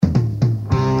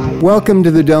Welcome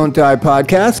to the Don't Die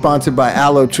podcast, sponsored by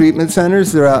Aloe Treatment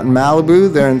Centers. They're out in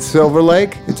Malibu. They're in Silver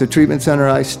Lake. It's a treatment center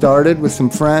I started with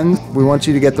some friends. We want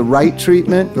you to get the right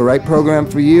treatment, the right program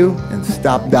for you, and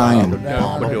stop dying. See, he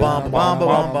does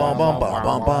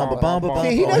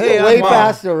Hey, it way I'm Bob.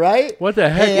 faster, right? What the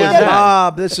heck Hey, was I'm that?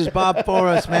 Bob. This is Bob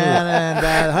Forrest, man, and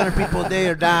 100 people a day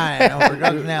are dying over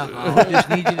drugs now. I just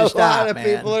need you to A stop, lot of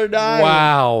man. people are dying.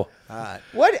 Wow.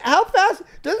 What? How fast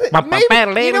does it?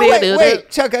 Maybe, you know, wait,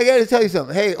 Chuck. I got to tell you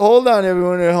something. Hey, hold on,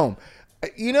 everyone at home.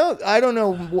 You know, I don't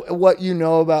know what you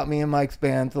know about me and Mike's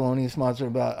band, Thelonious Monster.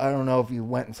 About I don't know if you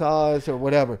went and saw us or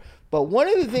whatever. But one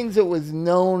of the things that was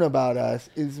known about us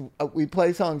is we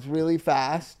play songs really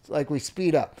fast, like we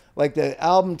speed up. Like the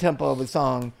album tempo of a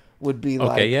song would be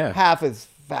like half as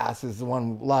fast as the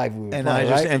one live we would And play, I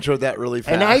just right? introed that really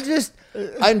fast. And I just,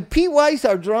 and Pete Weiss,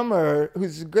 our drummer,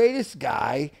 who's the greatest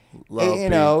guy, Love you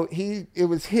know, he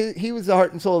was the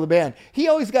heart and soul of the band. He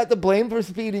always got the blame for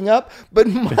speeding up, but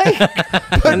Mike,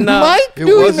 Mike It doing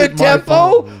the wasn't my tempo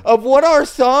fault. of what our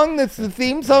song, that's the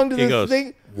theme song to He this goes,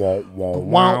 thing.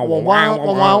 wow,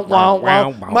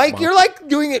 Mike, you're like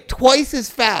doing it twice as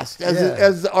fast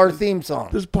as our theme song.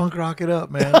 Just punk rock it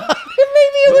up, man.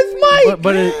 Maybe it was Mike.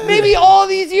 but it- Maybe all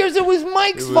these years it was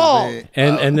Mike's fault.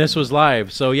 And this was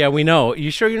live, so yeah, we know. You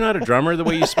sure you're not a drummer? The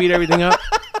way you speed everything up.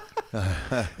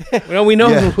 Well, we know.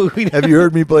 Yeah. We know. Have you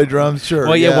heard me play drums? Sure.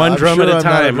 Well, yeah, one I'm drum sure at a I'm not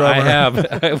time. I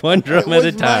drummer. have one drum It at a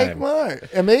was time. Mike Marr.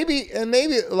 And maybe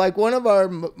like one of our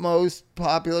most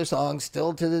popular songs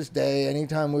still to this day,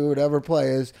 anytime we would ever play,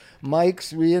 is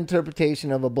Mike's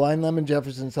reinterpretation of a Blind Lemon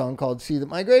Jefferson song called "See That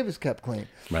My Grave Is Kept Clean."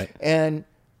 Right. And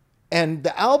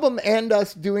the album and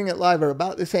us doing it live are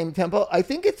about the same tempo. I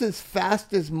think it's as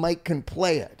fast as Mike can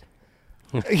play it.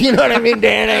 You know what I mean?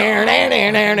 I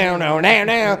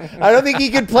don't think he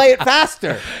could play it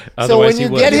faster. So Otherwise when he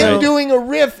you get would, him right? doing a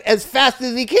riff as fast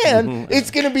as he can, it's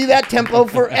going to be that tempo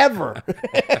forever.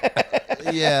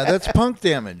 Yeah, that's punk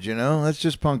damage, you know? That's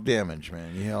just punk damage,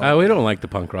 man. You know? We don't like the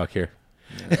punk rock here.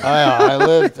 I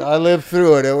lived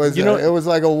through it. It was it was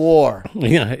like a war.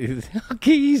 Yeah,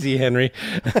 okay, easy, Henry.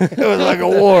 It was like a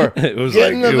war. It was Get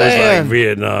like in the it was van. like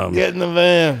Vietnam. Get in the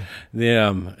van.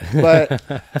 Yeah. But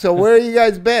so where have you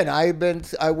guys been?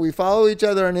 We follow each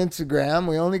other on Instagram.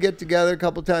 We only get together a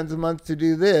couple times a month to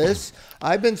do this.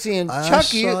 I've been seeing I Chuck.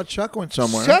 saw Chuck went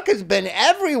somewhere. Chuck has been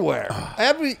everywhere.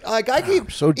 I keep I'm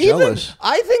so jealous.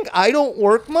 I think I don't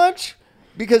work much.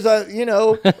 Because I Chuck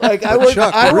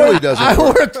really doesn't I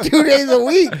work. work 2 days a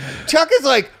week. Chuck is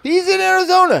like, he's in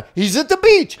Arizona, he's at the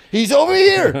beach, he's over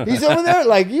here, he's over there.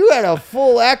 Like you had a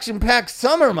full action-packed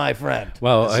summer, my friend.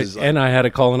 Well, and I had a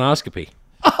colonoscopy.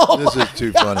 This is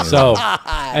too funny. So,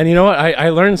 and you know what? I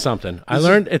learned something. I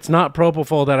learned it's not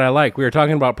propofol that I like. We were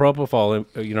talking about propofol,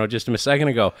 just a second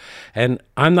ago, and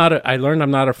I learned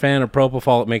I'm not a fan of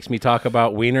propofol. It makes me talk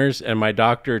about wieners, and my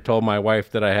doctor told my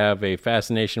wife that I have a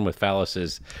fascination with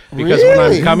phalluses because when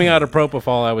Really? I'm coming out of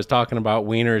propofol, I was talking about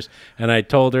wieners, and I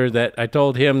told him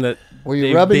that. Were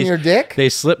you rubbing your dick? They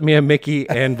slipped me a Mickey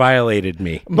and violated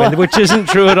me, which isn't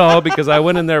true at all because I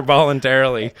went in there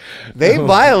voluntarily. They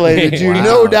violated you, Wow.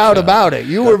 no doubt about it.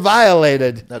 You were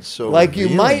violated. That's so like you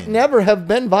revealing. might never have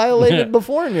been violated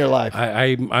before in your life.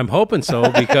 I'm hoping so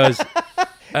because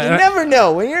You never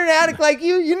know. When you're an addict like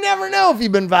you never know if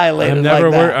you've been violated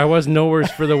like that. I was no worse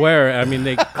for the wear. I mean,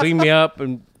 they cleaned me up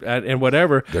and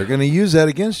whatever. They're going to use that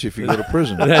against you if you go to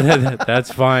prison.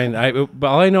 That's fine. But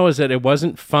all I know is that it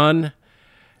wasn't fun.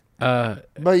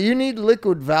 But you need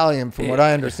liquid Valium, from what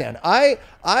I understand. I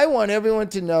want everyone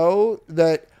to know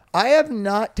that I have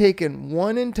not taken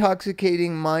one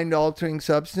intoxicating, mind-altering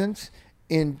substance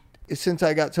since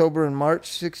I got sober on March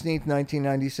 16th,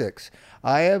 1996.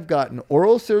 I have gotten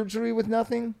oral surgery with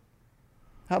nothing.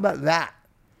 How about that?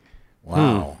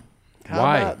 Wow. How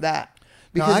Why? about that?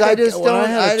 No, Because I I got- just when I don't.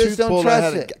 had a I just tooth don't pulled, I trust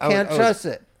had a- it. I was- Can't I was- trust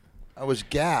it. I was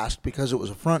gassed because it was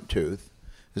a front tooth.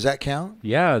 Does that count?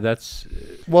 Yeah, that's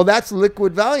Well, that's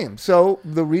liquid Valium. So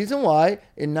the reason why,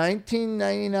 in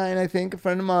 1999, I think a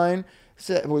friend of mine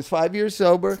was 5 years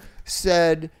sober,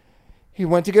 said he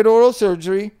went to get oral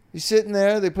surgery. He's sitting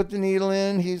there. They put the needle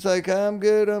in. He's like, I'm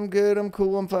good. I'm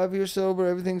cool. I'm 5 years sober.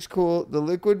 Everything's cool. The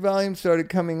liquid Valium started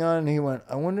coming on, and he went,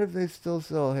 I wonder if they still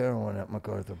sell heroin at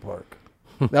MacArthur Park.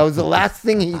 That was the last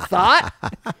thing he thought,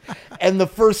 and the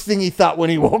first thing he thought when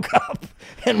he woke up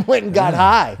and went and got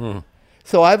high.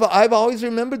 So I've always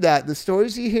remembered that. The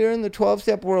stories you hear in the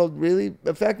 12-step world really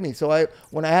affect me. So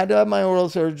when I had to have my oral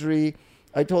surgery,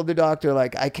 I told the doctor,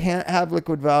 like, I can't have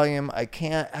liquid Valium. I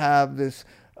can't have this.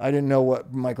 I didn't know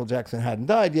what Michael Jackson hadn't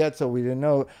died yet, so we didn't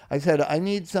know. I said, I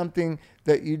need something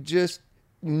that you just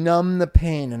numb the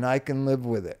pain and I can live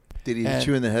with it. Did he hit And-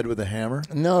 you in the head with a hammer?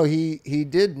 No, he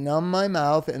did numb my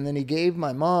mouth, and then he gave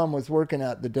my mom was working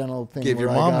at the dental thing. Gave your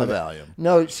where I mom got the it. Valium.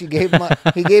 No,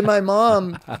 he gave my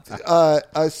mom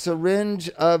a syringe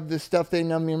of the stuff they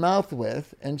numb your mouth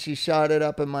with, and she shot it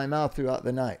up in my mouth throughout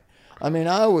the night. I mean,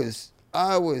 I was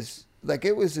like,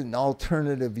 it was an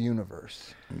alternative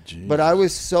universe. Jeez. But I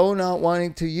was so not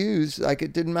wanting to use, like,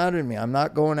 it didn't matter to me. I'm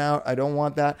not going out. I don't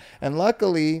want that. And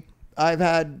luckily, I've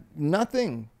had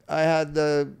nothing. I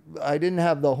didn't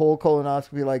have the whole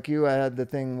colonoscopy like you. I had the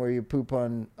thing where you poop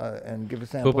on and give a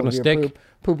sample Poop on of a your stick?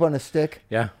 poop on a stick.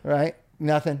 Yeah. Right?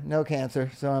 Nothing. No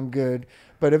cancer. So I'm good.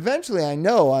 But eventually I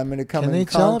know I'm going to come Can in they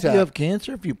tell if contact. you have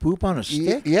cancer if you poop on a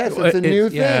stick? Yes, it's a new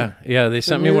thing. Yeah, they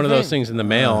sent me new one of those thing. things in the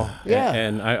mail. Yeah.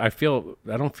 And I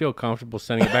don't feel comfortable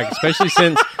sending it back, especially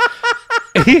since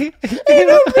Sending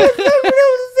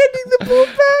the poop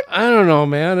back? I don't know,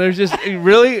 man. There's just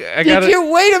really I got Did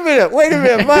you wait a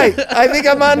minute, Mike? I think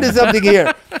I'm onto something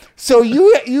here. So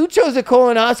you chose a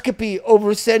colonoscopy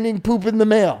over sending poop in the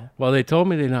mail. Well, they told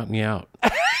me they knocked me out.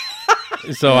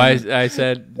 So I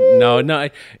said no.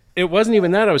 It wasn't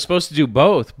even that. I was supposed to do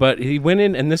both, but he went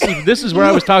in, and this is where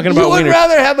I was talking about You would wieners.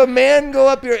 rather have a man go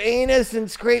up your anus and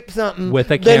scrape something With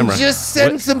a than camera. just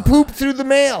send some poop through the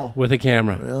mail. With a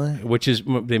camera, Really? which is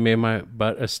they made my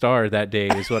butt a star that day,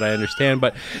 is what I understand.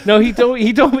 But no, he told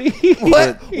me.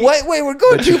 What? Wait, we're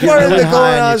going But too you get far into really the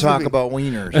high and you colonoscopy. talk about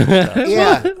wieners and stuff.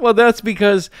 Yeah. Well, that's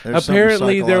because There's something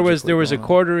apparently there was psychologically a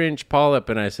going on. 1/4 inch polyp,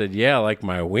 and I said, "Yeah, I like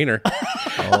my wiener."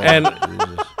 Oh, And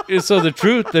Jesus. so the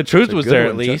truth was good there one,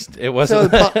 at least. It So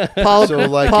wasn't. polyp, So,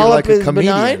 like, you're polyp like a is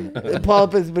benign. comedian. The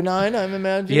polyp is benign. I'm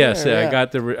imagining. Yes, or- I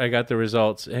got the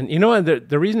results, and you know what?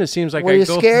 The reason it seems like Were I you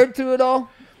go scared through it all?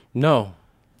 No.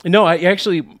 I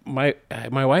actually my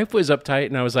wife was uptight,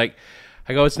 and I was like,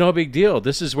 I go, it's no big deal.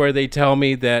 This is where they tell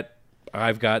me that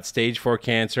I've got stage 4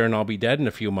 cancer and I'll be dead in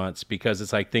a few months because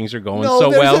it's like things are going No, so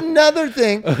there's well. another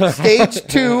thing. Stage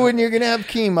 2, and you're going to have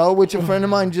chemo, which a friend of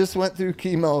mine just went through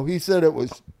chemo. He said it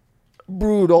was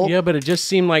brutal. Yeah, but it just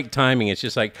seemed like timing. It's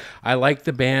just like, I like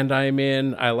the band I'm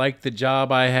in. I like the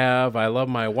job I have. I love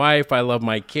my wife. I love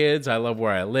my kids. I love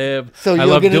where I live. So I you're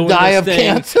love gonna doing die this of thing.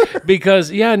 cancer?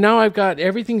 Because, now I've got,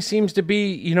 everything seems to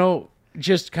be,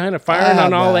 just kind of firing I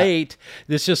on have all that. 8.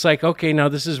 It's just like, okay, now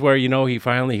this is where, he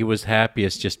was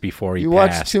happiest just before he You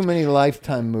passed. watch too many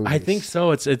Lifetime movies. I think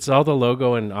so. It's all the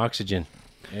logo and Oxygen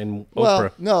and Well,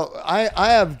 Oprah. no, I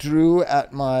have Drew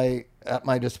at my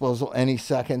disposal any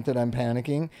second that I'm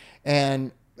panicking,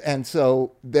 and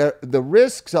so the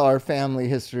risks are family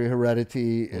history,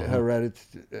 heredity,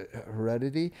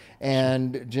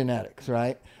 and genetics,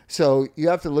 right? So you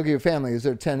have to look at your family. Is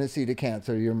there a tendency to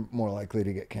cancer? You're more likely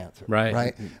to get cancer, Right.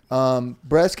 Right.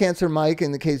 Breast cancer, Mike,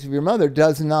 in the case of your mother,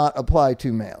 does not apply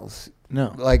to males.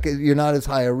 No. Like, you're not as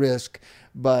high a risk.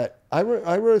 But I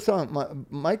wrote a song.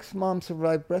 Mike's mom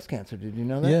survived breast cancer. Did you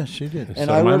know that? Yeah, she did. And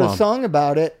So I did my wrote a mom. song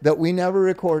about it that we never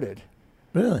recorded.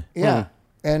 Really? Yeah.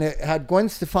 And it had Gwen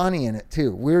Stefani in it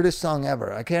too. Weirdest song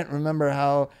ever. I can't remember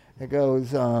how it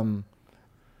goes. Were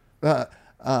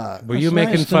It's you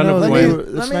making nice to fun know of that Gwen? you were-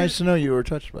 Let It's me- nice to know you were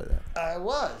touched by that. I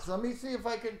was. Let me see if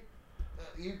I could.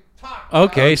 You talk.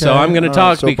 Okay, so I'm going to All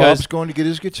talk so because Bob's going to get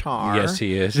his guitar. yes,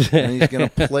 he is. And he's going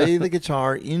to play the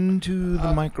guitar into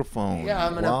the microphone.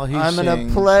 Yeah, while he I'm gonna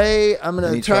sings. play. I'm and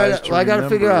gonna he try tries to. to Well, I gotta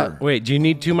figure remember. out. Wait, do you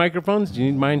need 2 microphones? Do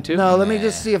you need mine too? No, let me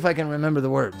just see if I can remember the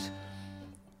words.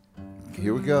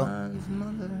 Here we go.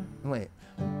 Wait.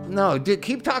 No,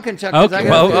 keep talking, Chuck. 'cause I Okay,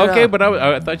 gotta figure well, it okay, out. but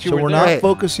I thought you So were we're there. not Right.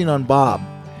 focusing on Bob.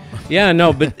 Yeah,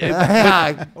 no, but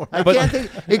I can't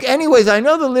think. Anyways, I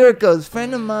know the lyric goes,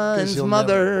 friend of mine's you'll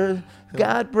mother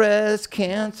got breast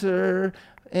cancer,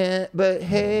 but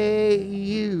hey,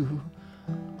 you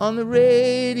on the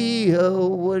radio,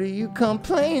 what are you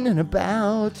complaining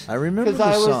about? I remember 'Cause the I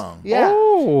was, song. Yeah,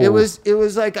 Oh. it was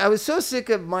like I was so sick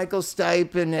of Michael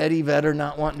Stipe and Eddie Vedder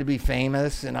not wanting to be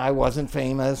famous, and I wasn't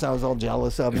famous. I was all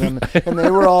jealous of them, and they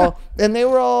were all,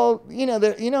 you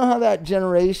know how that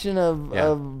generation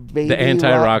of baby The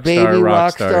anti-rock baby star, rock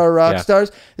rock star. star rock Yeah.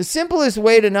 stars. The simplest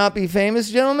way to not be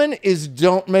famous, gentlemen, is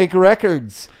don't make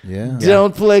records. Yeah.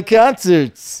 Don't play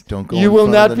concerts. Don't go You in will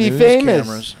front not of the be news famous.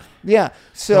 cameras. Yeah.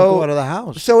 So Don't go out of the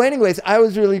house. So, anyways, I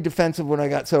was really defensive when I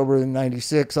got sober in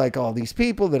 '96. Like, all these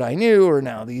people that I knew are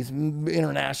now these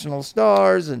international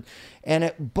stars, and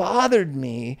it bothered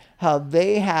me how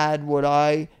they had what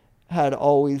I had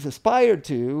always aspired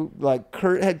to. Like,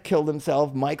 Kurt had killed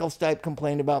himself. Michael Stipe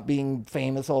complained about being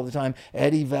famous all the time.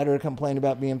 Eddie Vedder complained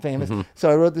about being famous. So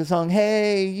I wrote the song,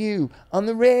 "Hey, you on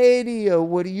the radio,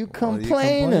 what are you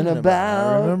complaining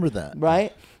about?" I remember that.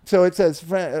 Right? So it says,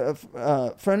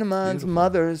 friend of mine's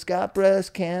mother's got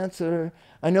breast cancer.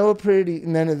 I know a pretty,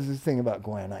 and then there's this thing about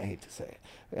Gwen, I hate to say it.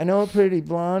 I know a pretty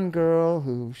blonde girl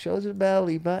who shows her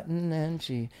belly button and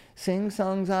she sings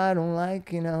songs I don't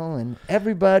like, and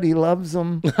everybody loves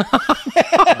them.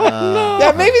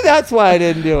 Yeah, maybe that's why I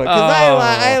didn't do it, because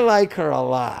I like her a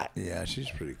lot. Yeah, she's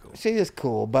pretty cool. She is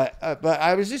cool, but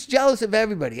I was just jealous of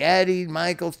everybody. Eddie,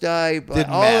 Michael Stipe, Didn't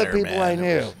all matter, the people man. I It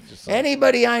knew. was just like-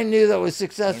 Anybody I knew that was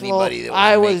successful, Anybody that was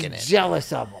I was making it.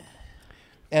 jealous of them.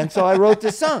 And so I wrote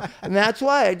this song. And that's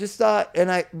why I just thought,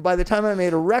 by the time I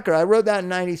made a record, I wrote that in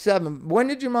 97. When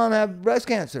did your mom have breast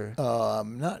cancer?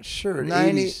 I'm not sure.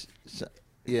 90 80s,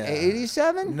 yeah.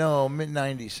 87? No,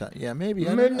 mid-90s. Yeah, maybe.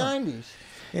 I don't know. Mid-90s.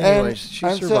 Anyways, she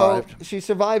survived. So she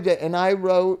survived it, and I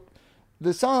wrote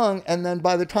the song, and then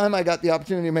by the time I got the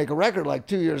opportunity to make a record, like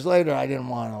 2 years later, I didn't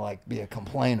want to be a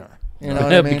complainer. You know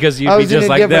what I mean? Because you'd I be was in just a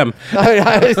like different-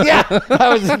 I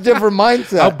was a different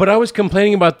mindset. But I was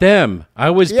complaining about them.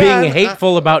 I was Yeah, being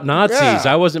hateful about Nazis. yeah.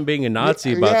 I wasn't being a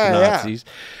Nazi about Yeah, the yeah. Nazis.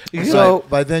 So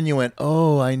By then you went,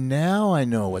 I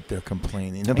know what they're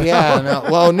complaining about. yeah, no.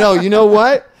 Well, no, you know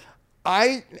what?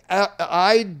 I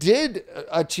did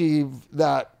achieve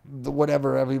that,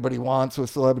 whatever everybody wants with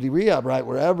Celebrity Rehab, right?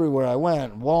 Where everywhere I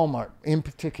went, Walmart in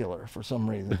particular, for some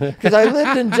reason, because I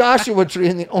lived in Joshua Tree,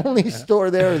 and the only store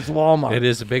there is Walmart. It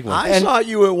is a big one. I saw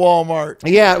you at Walmart.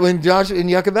 Yeah, in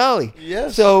Yucca Valley.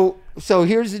 Yes. So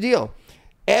here's the deal.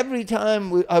 Every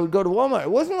time I would go to Walmart,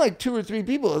 it wasn't like 2 or 3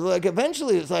 people. It was like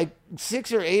eventually it's like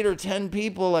 6 or 8 or 10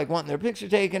 people like wanting their picture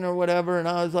taken or whatever. And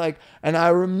I was like, and I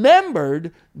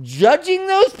remembered judging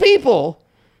those people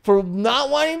for not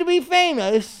wanting to be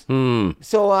famous.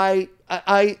 So I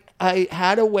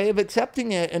had a way of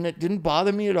accepting it, and it didn't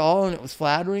bother me at all. And it was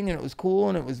flattering, and it was cool,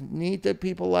 and it was neat that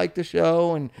people liked the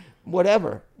show and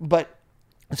whatever. But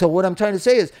so what I'm trying to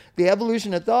say is the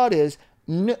evolution of thought is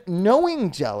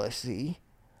knowing jealousy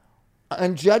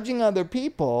and judging other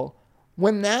people.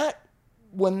 When that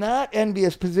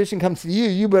envious position comes to you,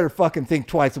 you better fucking think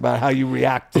twice about how you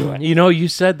react to it. You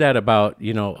said that about,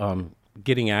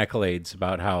 getting accolades,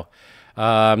 about how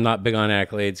I'm not big on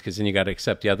accolades because then you got to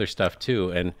accept the other stuff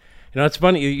too. And, it's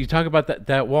funny. You talk about that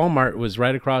Walmart was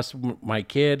right across my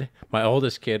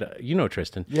oldest kid,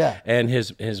 Tristan. Yeah. And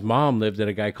his mom lived at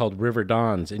a guy called River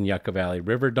Dawns in Yucca Valley.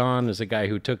 River Dawn is a guy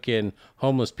who took in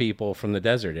homeless people from the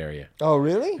desert area. Oh,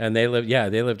 really? And they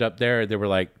lived up there. There were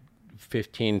like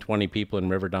 15, 20 people in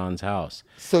River Dawn's house.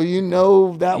 So you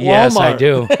know that Walmart. Yes, I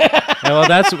do. Well,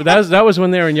 that was when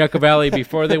they were in Yucca Valley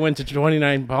before they went to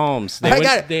 29 Palms. I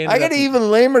got an even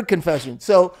lamer confession.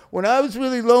 So when I was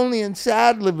really lonely and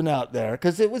sad living out there,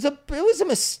 because it was a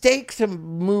mistake to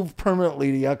move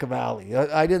permanently to Yucca Valley.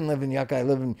 I didn't live in Yucca. I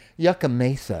live in Yucca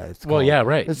Mesa. It's called. Well, yeah,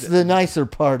 right. It's the nicer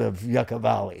part of Yucca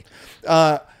Valley.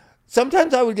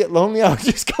 Sometimes I would get lonely. I would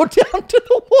just go down to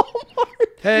the Walmart.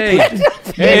 Hey,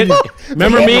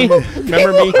 remember me?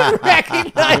 Remember me?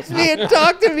 Recognize me and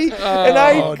talk to me. And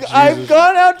I've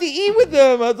gone out to eat with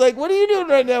them. I was like, "What are you doing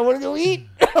right now? Want to go eat?"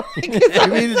 You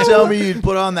mean to tell me you'd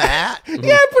put on the hat?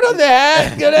 Yeah, put on the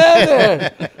hat, get out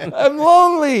there. I'm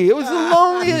lonely. It was the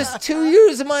loneliest 2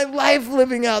 years of my life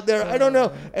living out there. I don't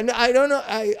know. And I don't know.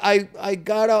 I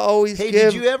gotta always Hey,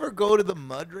 give. did you ever go to the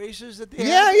mud races that they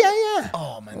Yeah, had? yeah.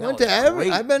 Oh, man, I that went was to every.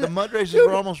 great. I've been. The mud races Dude,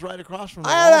 were almost right across from the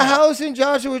I had a Walmart. house in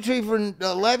Joshua Tree for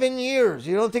 11 years.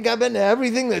 You don't think I've been to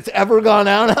everything that's ever gone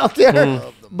out there?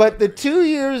 But the 2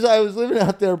 years I was living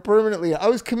out there permanently, I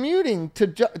was commuting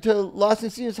to Los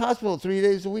Angeles Hospital 3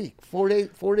 days a week, 4 days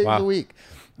Wow. a week.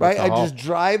 Right? That's I all. just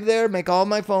drive there, make all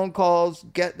my phone calls,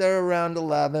 get there around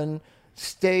 11,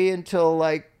 stay until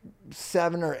like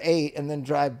 7 or 8, and then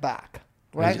drive back.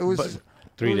 Right? It was But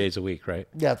 3 days a week, right?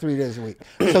 yeah, 3 days a week.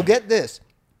 So get this.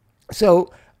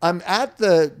 So I'm at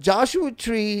the Joshua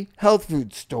Tree health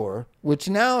food store, which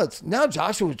now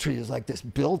Joshua Tree is like this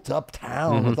built up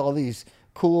town with all these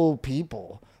cool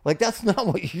people. Like that's not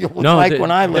what you look like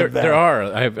when I lived there. There are.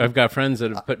 I've got friends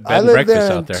that have put bed I and lived breakfast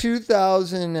there in out there.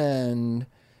 2007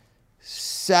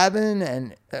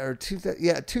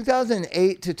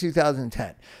 2008 to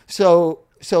 2010. So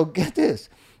get this.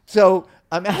 So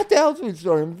I'm at the health food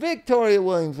store, and Victoria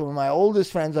Williams, one of my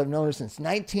oldest friends, I've known her since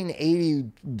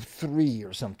 1983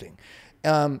 or something.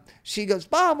 She goes,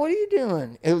 "Bob, what are you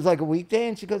doing?" It was like a weekday,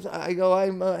 and she goes, "I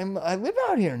live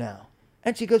out here now."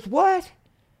 And she goes, "What?"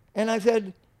 And I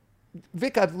said,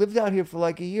 "Vic, I've lived out here for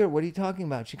like a year. What are you talking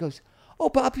about?" She goes, "Oh,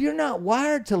 Bob, you're not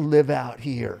wired to live out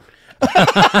here."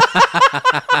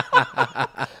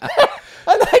 And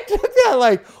I took Yeah,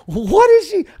 like, what is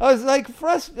she? I was like,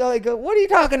 what are you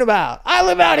talking about? I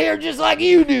live out here just like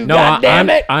you do, No, God damn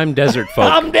it. I'm desert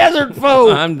folk. I'm desert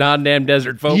folk. I'm goddamn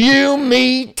desert folk. You,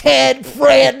 me, Ted,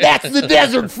 Fred, that's the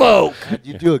desert folk.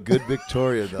 You do a good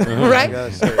Victoria, though. Right? I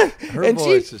gotta say, her And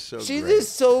voice is so she's great.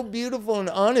 just so beautiful and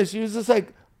honest. She was just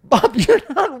like, Bob, you're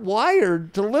not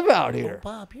wired to live out here.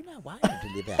 Bob, you're not wired to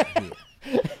live out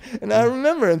here. And I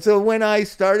remember. And so when I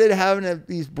started having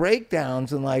these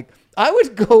breakdowns and like, I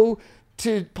would go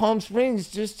to Palm Springs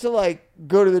just to like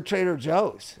go to the Trader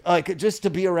Joe's, like just to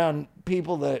be around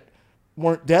people that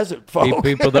weren't desert folk.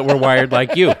 People that were wired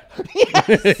like you.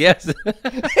 Yes. It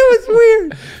was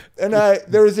weird. And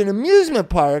there was an amusement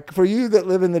park for you that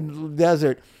live in the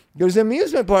desert. There's an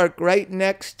amusement park right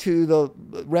next to the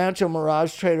Rancho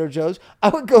Mirage Trader Joe's. I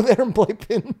would go there and play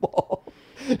pinball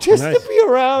just Nice. to be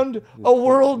around a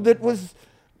world that was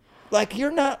like,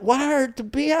 you're not wired to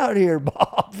be out here,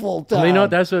 Bob, full time. Well, you know what?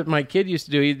 That's what my kid used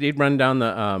to do. He'd run down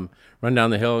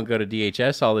the hill and go to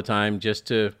DHS all the time just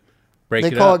to break They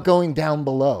it call up. it going down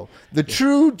below. The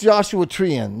true Joshua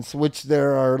Treans, which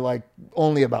there are like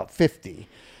only about 50,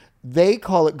 they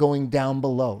call it going down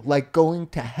below, like going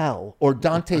to hell or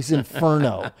Dante's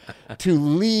Inferno, to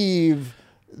leave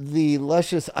the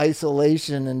luscious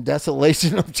isolation and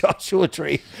desolation of Joshua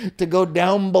Tree to go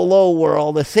down below where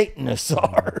all the Satanists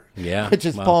are, Yeah, which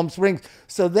is wow. Palm Springs.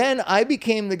 So then I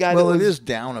became the guy Well, that it was, is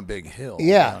down a big hill.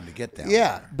 yeah, down to get down.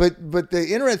 yeah. there. But the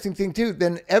interesting thing too,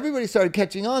 then everybody started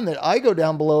catching on that I go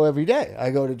down below every day. I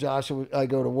go to Joshua, I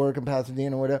go to work in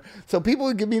Pasadena, whatever. So people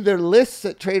would give me their lists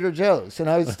at Trader Joe's, and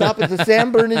I would stop at the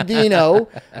San Bernardino.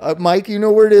 Mike, you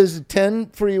know where it is? 10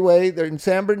 freeway. They're in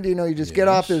San Bernardino. You just get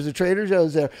off. There's a Trader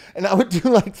Joe's there, and I would do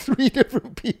like 3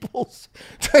 different people's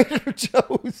Trader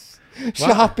Joe's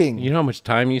shopping. You know how much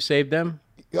time you saved them?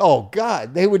 Oh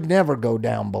God, they would never go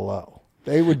down below.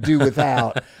 They would do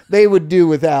without. They would do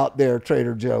without their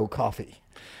Trader Joe coffee.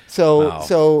 So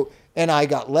Wow. and I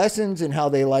got lessons in how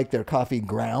they like their coffee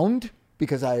ground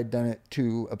because I had done it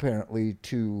too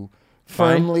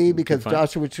Fine. firmly because Fine.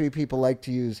 Joshua Tree people like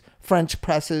to use French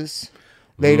presses.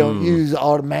 They don't use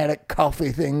automatic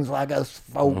coffee things like us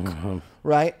folk,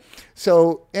 right?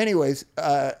 So, anyways,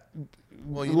 Well,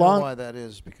 you know why that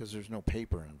is? Because there's no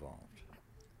paper involved.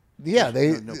 yeah,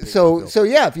 they no paper so filter.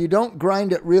 yeah. If you don't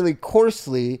grind it really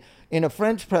coarsely in a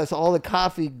French press, all the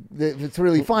coffee that's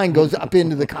really fine goes up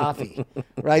into the coffee,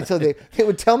 right? So they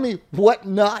would tell me what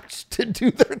notch to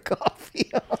do their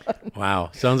coffee on.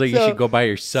 Wow. Sounds like you should go by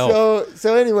yourself.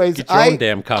 So anyways, Get your own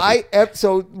damn coffee.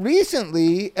 So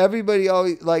recently, everybody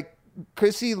always like.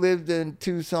 Chrissy lived in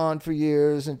Tucson for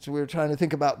years, and so we were trying to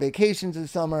think about vacations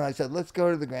this summer. I said, let's go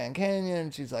to the Grand Canyon.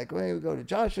 And she's like, wait, we go to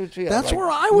Joshua Tree. That's like, where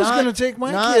I was "Not- gonna take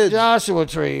my not kids." Joshua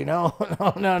Tree. No.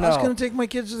 I was going to take my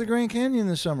kids to the Grand Canyon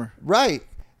this summer. Right.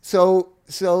 So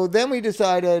then we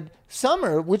decided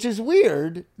summer, which is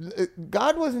weird.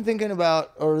 God wasn't thinking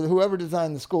about, or whoever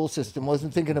designed the school system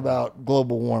wasn't thinking about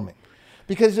global warming,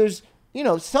 because there's,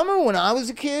 summer when I was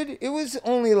a kid, it was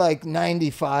only like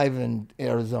 95 in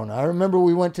Arizona. I remember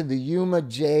we went to the Yuma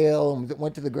jail, and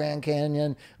went to the Grand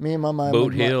Canyon. Me and my mom,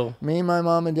 Boot Hill. me and my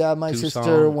mom and dad, my Tucson.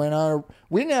 sister went on.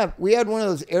 We had one of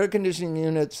those air conditioning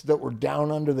units that were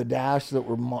down under the dash that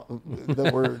were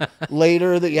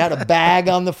later that you had a bag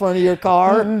on the front of your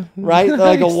car, right?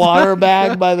 Like a water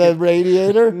bag by the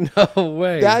radiator. No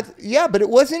way. But it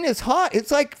wasn't as hot.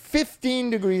 It's like 15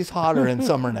 degrees hotter in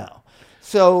summer now.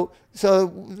 So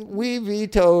we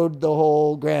vetoed the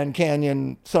whole Grand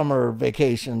Canyon summer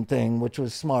vacation thing, which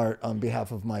was smart on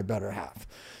behalf of my better half.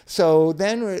 So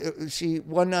then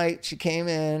one night she came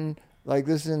in, like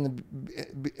this is in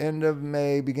the end of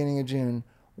May, beginning of June.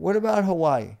 What about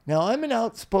Hawaii? Now I'm an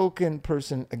outspoken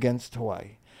person against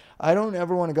Hawaii. I don't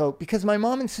ever want to go because my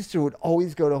mom and sister would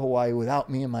always go to Hawaii without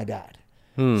me and my dad.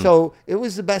 So it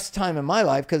was the best time in my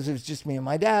life because it was just me and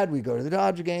my dad. We'd go to the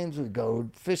Dodger games. We'd go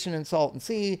fishing in Salton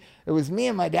Sea. It was me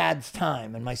and my dad's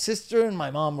time. And my sister and my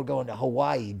mom were going to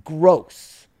Hawaii.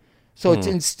 Gross. So it's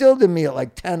instilled in me at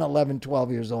like 10, 11,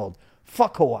 12 years old.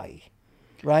 Fuck Hawaii.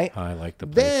 Right? I like the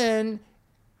place. Then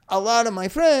a lot of my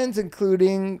friends,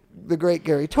 including the great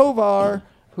Gary Tovar,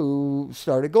 who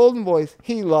started Golden Voice,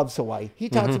 he loves Hawaii. He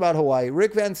talks about Hawaii.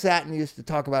 Rick Van Satten used to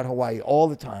talk about Hawaii all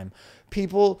the time.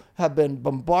 People have been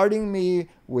bombarding me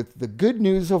with the good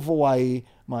news of Hawaii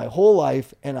my whole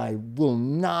life, and I will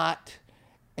not.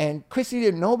 And Chrissy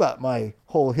didn't know about my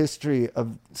whole history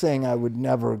of saying I would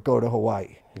never go to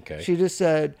Hawaii. Okay. She just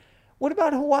said, what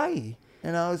about Hawaii?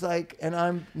 And I was like, and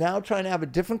I'm now trying to have a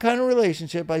different kind of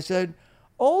relationship. I said,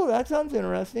 oh, that sounds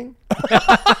interesting.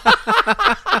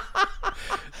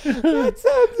 That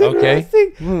sounds Okay.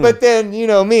 interesting. But then, you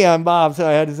know me, I'm Bob, so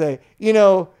I had to say, you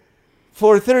know,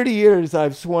 for 30 years,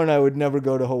 I've sworn I would never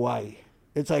go to Hawaii.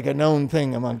 It's like a known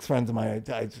thing amongst friends of mine.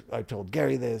 I told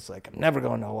Gary this, like, I'm never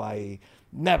going to Hawaii.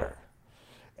 Never.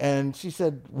 And she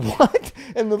said, what?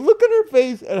 And the look on her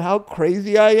face and how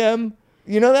crazy I am.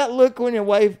 You know that look when your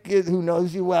wife, who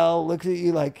knows you well, looks at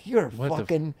you like, you're what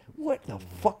the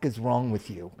fuck is wrong with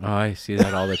you? Oh, I see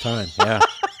that all the time. Yeah.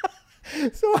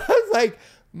 So I was like,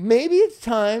 maybe it's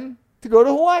time to go to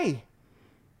Hawaii.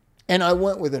 And I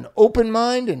went with an open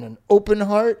mind and an open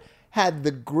heart, had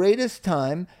the greatest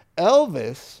time.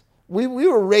 Elvis, we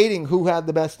were rating who had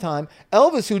the best time.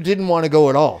 Elvis, who didn't want to go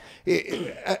at all.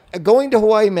 Going to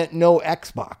Hawaii meant no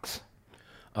Xbox.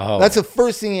 Oh, That's the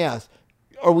first thing he asked.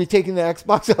 Are we taking the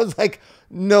Xbox? I was like,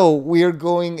 no, we are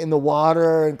going in the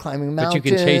water and climbing but mountains.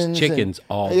 you can chase chickens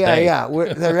all Yeah, day. yeah.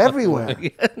 They're everywhere.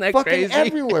 Isn't that Fucking crazy?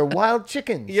 everywhere. Wild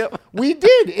chickens. Yep. We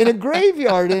did in a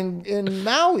graveyard in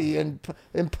Maui and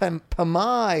in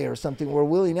Pamai or something where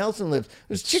Willie Nelson lives.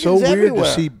 There's So chickens weird everywhere.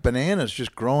 to see bananas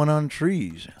just growing on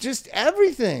trees. Just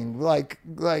everything. Like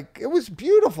it was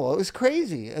beautiful. It was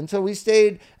crazy. And so we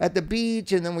stayed at the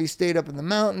beach and then we stayed up in the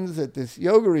mountains at this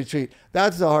yoga retreat.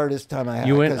 That's the hardest time I had.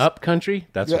 You went 'cause- up country?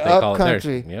 That's what Yeah, they up call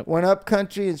country. it there. Yep. Went up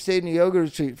country and stayed in a yoga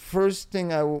retreat. First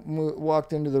thing I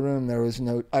walked into the room, there was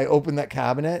I opened that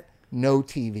cabinet, no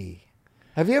TV.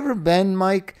 Have you ever been,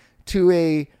 Mike, to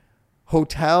a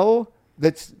hotel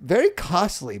that's very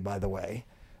costly, by the way?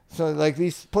 So like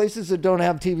these places that don't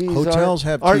have TVs. Hotels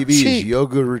have aren't TVs. cheap.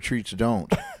 Yoga retreats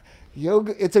don't.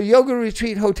 It's a yoga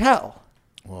retreat hotel.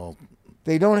 Well,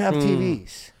 They don't have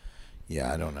TVs.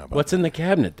 yeah, I don't know about What's in the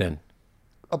cabinet then?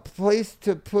 A place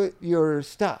to put your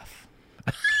stuff.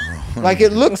 Like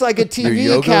it looks like a TV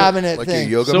yoga- cabinet like your thing.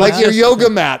 yoga Like mat? your yoga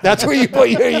mat. That's where you put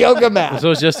your yoga mat.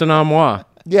 So it's just an armoire.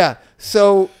 Yeah.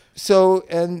 So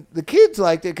and the kids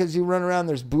liked it because you run around,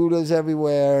 there's Buddhas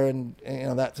everywhere and you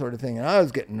know, that sort of thing. And I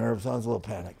was getting nervous. I was a little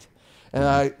panicked.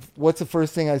 And what's the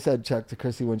first thing I said, Chuck, to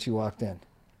Chrissy when she walked in?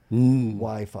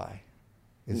 Wi-Fi.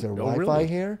 Is there Wi-Fi really?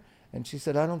 here? And she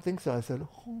said, I don't think so. I said,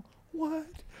 oh, what?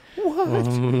 What?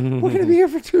 We're going to be here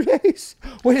for 2 days.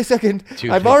 Wait a second.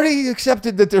 2 I've days. already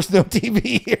accepted that there's no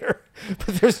TV here,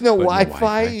 but there's no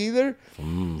Wi-Fi Wi-Fi. either.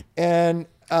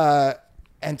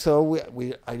 And so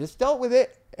I just dealt with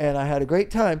it, and I had a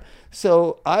great time.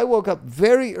 So I woke up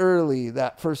very early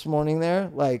that first morning there,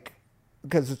 like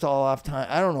because it's all off time.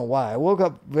 I don't know why. I woke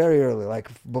up very early, like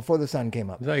before the sun came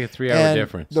up. It's like a 3-hour And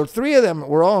difference. The three of them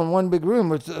were all in one big room,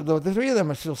 but the three of them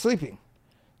are still sleeping.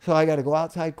 So I got to go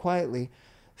outside quietly,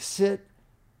 sit.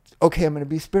 Okay, I'm going to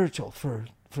be spiritual for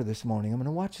this morning. I'm going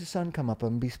to watch the sun come up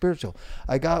and be spiritual.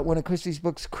 I got one of Christy's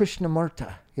books,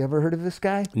 Krishnamurti. You ever heard of this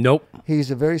guy? Nope.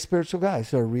 He's a very spiritual guy. I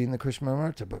started reading the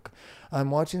Krishnamurti book. I'm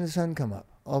watching the sun come up.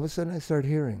 All of a sudden, I start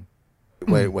hearing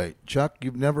Wait. Chuck,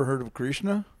 you've never heard of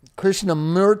Krishna?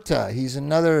 Krishnamurti. He's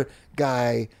another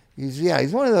guy.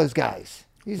 He's one of those guys.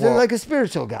 He's like a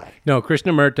spiritual guy. No,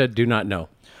 Krishnamurti, do not know.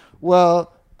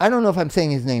 Well, I don't know if I'm saying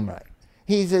his name right.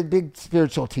 He's a big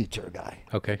spiritual teacher guy,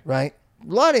 Okay. right?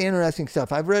 A lot of interesting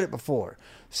stuff. I've read it before.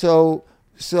 So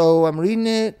I'm reading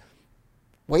it,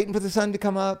 waiting for the sun to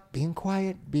come up, being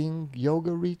quiet, being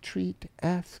yoga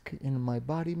retreat-esque in my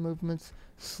body movements,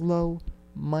 slow,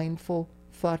 mindful,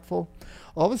 thoughtful.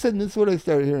 All of a sudden, this is what I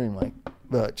started hearing, like,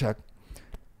 Chuck.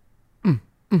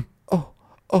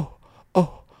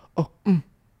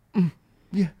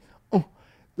 Yeah. Oh,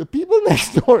 the people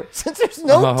next door, since there's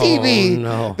no Oh, TV,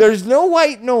 no. there's no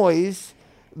white noise,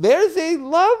 there's a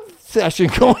love session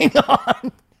going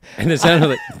on. And it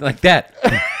sounded like that.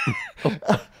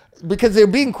 Because they're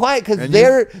being quiet because And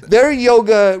they're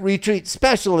yoga retreat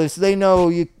specialists. They know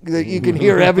that you can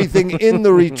hear everything in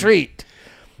the retreat.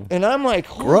 And I'm like,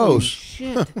 holy Gross.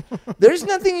 shit. There's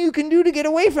nothing you can do to get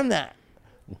away from that.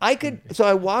 So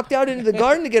I walked out into the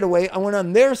garden to get away. I went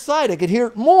on their side. I could hear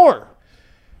it more.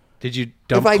 Did you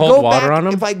dump cold water on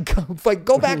them? If I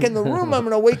go back in the room, I'm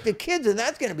going to wake the kids, and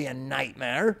that's going to be a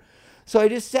nightmare. So I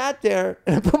just sat there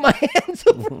and I put my hands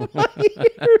over my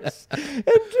ears.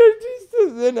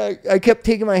 And then I kept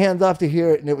taking my hands off to hear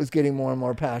it, and it was getting more and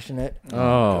more passionate.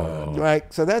 Oh.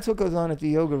 Right. So that's what goes on at the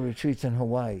yoga retreats in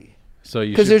Hawaii. So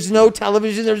you Because should, there's no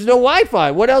television, there's no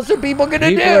Wi-Fi. What else are people going to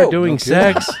do? people are doing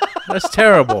sex. That's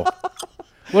terrible.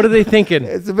 What are they thinking?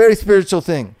 It's a very spiritual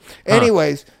thing.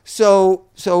 Anyways, so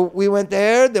we went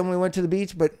there, then we went to the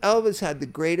beach, but Elvis had the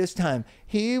greatest time.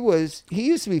 He used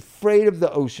to be afraid of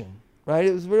the ocean, right?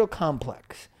 It was real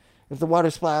complex. If the water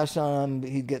splashed on him,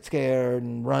 he'd get scared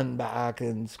and run back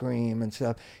and scream and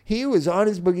stuff. He was on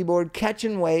his boogie board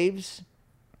catching waves,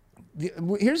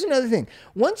 Here's another thing.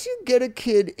 Once you get a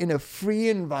kid in a free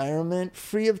environment,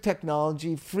 free of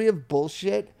technology, free of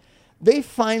bullshit, they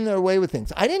find their way with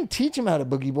things. I didn't teach him how to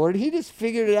boogie board. He just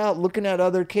figured it out looking at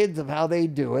other kids of how they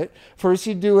do it. First,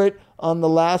 you do it on the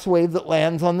last wave that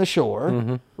lands on the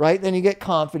shore, right? Then you get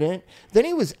confident. Then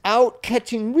he was out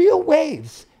catching real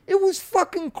waves. It was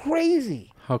fucking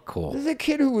crazy. How cool. This is a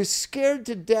kid who was scared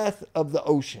to death of the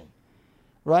ocean,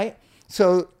 right?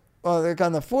 So, like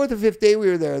on the fourth or fifth day we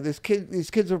were there, these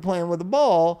kids were playing with a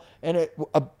ball, and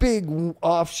a big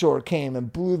offshore came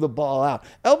and blew the ball out.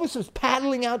 Elvis was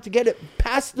paddling out to get it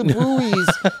past the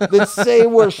buoys that say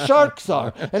where sharks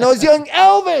are. And I was yelling,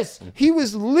 Elvis! He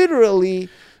was literally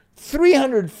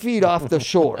 300 feet off the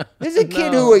shore. This is a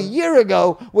kid who a year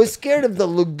ago was scared of the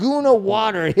Laguna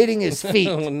water hitting his feet.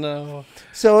 Oh, no.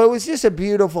 So it was just a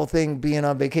beautiful thing being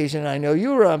on vacation. And I know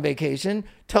you were on vacation.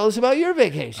 Tell us about your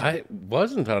vacation. I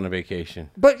wasn't on a vacation.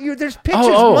 But there's pictures,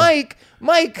 Oh.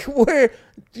 Mike, where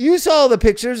you saw the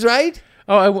pictures, right?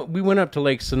 Oh, we went up to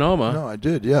Lake Sonoma. No, I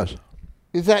did. Yes.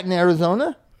 Is that in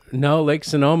Arizona? No, Lake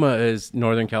Sonoma is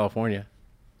Northern California.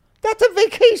 That's a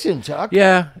vacation, Chuck.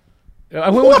 Yeah. I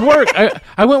went with work.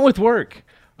 I went with work.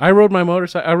 I rode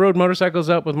motorcycles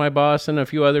up with my boss and a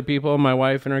few other people. My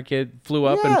wife and her kid flew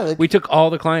up, Yeah, and we took all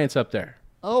the clients up there.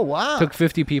 Oh, wow. Took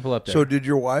 50 people up there. So did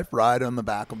your wife ride on the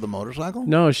back of the motorcycle?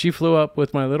 No, she flew up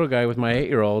with my little guy, with my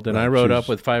 8-year-old, and I rode up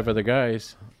with 5 other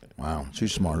guys. Wow,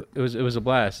 she's smart. It was a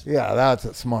blast. Yeah, that's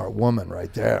a smart woman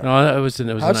right there. No, it was a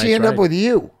How'd nice she end ride. up with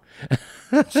you?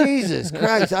 Jesus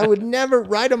Christ. I would never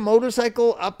ride a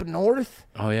motorcycle up north.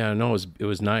 Oh yeah, no, it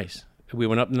was nice. We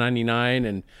went up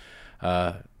 99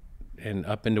 and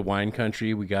up into wine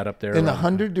country. We got up there In the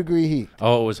around- 100-degree heat.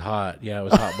 Oh, it was hot. Yeah, it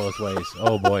was hot both ways.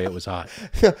 Oh boy, it was hot.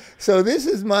 So this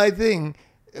is my thing.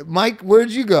 Mike, where'd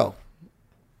you go?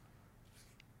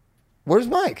 Where's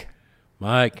Mike?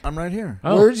 Mike. I'm right here.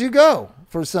 Oh. Where'd you go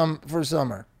for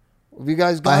summer? Have you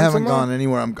guys gone I haven't somewhere? gone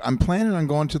anywhere. I'm planning on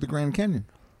going to the Grand Canyon.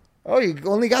 Oh, you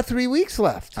only got 3 weeks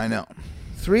left. I know.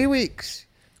 3 weeks.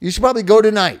 You should probably go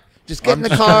tonight. Just get in the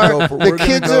just car. gonna go The we're gonna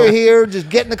kids go- are here. Just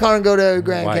get in the car and go to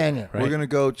Grand Right, Canyon. right. We're gonna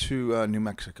go to New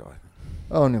Mexico, I think.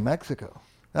 Oh, New Mexico.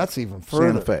 That's even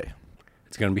further. Santa Fe.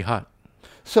 It's gonna be hot.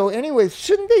 So, anyways,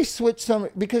 shouldn't they switch some?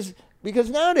 Because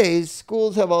nowadays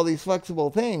schools have all these flexible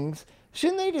things.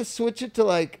 Shouldn't they just switch it to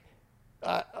like,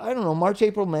 I don't know, March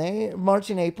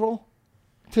and April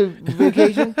to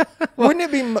vacation? Wouldn't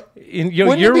it be? Wouldn't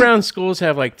it be- Year-round schools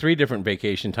have like 3 different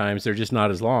vacation times. They're just not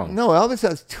as long. No, Elvis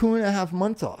has 2.5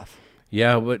 months off.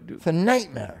 Yeah, but It's a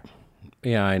nightmare.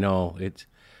 yeah, I know. It's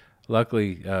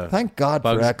luckily. Thank God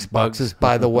for Bugs- Xboxes,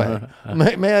 by the way.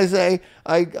 May I say,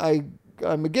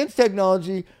 I'm against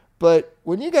technology, but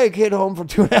when you got a kid home for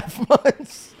 2.5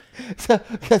 months,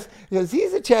 because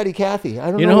he's a chatty Cathy. I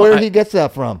don't know where he gets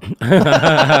that from.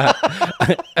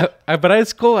 But at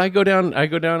school, I go down.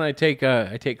 I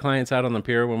take clients out on the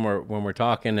pier when we're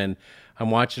talking, and I'm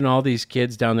watching all these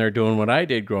kids down there doing what I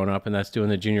did growing up, and that's doing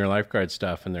the junior lifeguard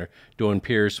stuff, and they're doing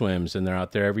pier swims, and they're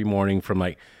out there every morning from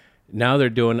like. Now they're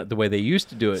doing it the way they used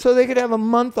to do it. So they could have a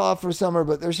month off for summer,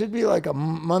 but there should be like a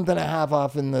month and a half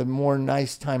off in the more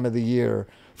nice time of the year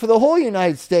for the whole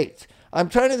United States. I'm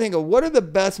trying to think of what are the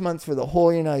best months for the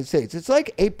whole United States. It's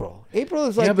like April. April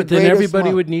is like yeah, but the then greatest everybody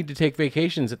month. would need to take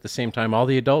vacations at the same time. All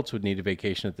the adults would need a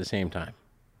vacation at the same time.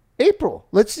 April.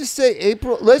 Let's just say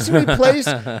April. Let's replace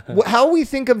how we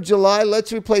think of July.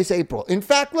 Let's replace April. In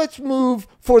fact, let's move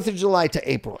 4th of July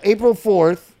to April. April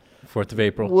 4th. 4th of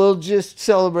April. We'll just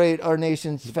celebrate our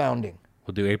nation's founding.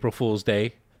 We'll do April Fool's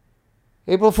Day.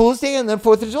 April Fool's Day and then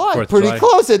 4th of July. 4th of Pretty July.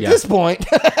 close at Yeah. this point.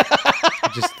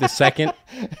 Just the second.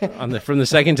 From the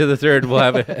 2nd to the 3rd, we'll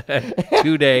have a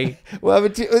 2-day. We'll have a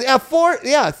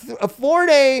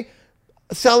 4-day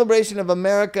celebration of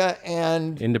America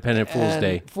and Independent Fool's and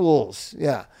Day. Fools,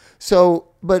 yeah. So,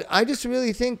 but I just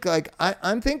really think like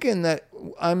I'm thinking that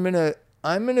I'm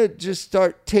gonna just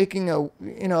start taking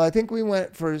I think we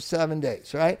went for 7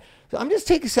 days, right? So I'm just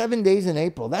taking 7 days in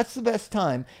April. That's the best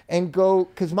time and go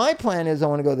because my plan is I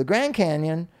want to go to the Grand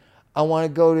Canyon, I want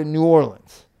to go to New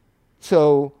Orleans,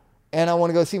 and I want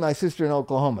to go see my sister in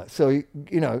Oklahoma. So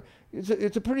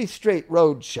it's a pretty straight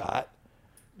road shot.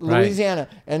 Right. Louisiana,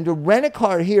 and to rent a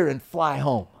car here and fly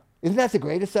home. Isn't that the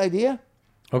greatest idea?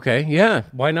 Okay, yeah.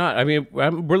 Why not? I mean,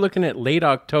 we're looking at late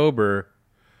October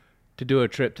to do a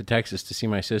trip to Texas to see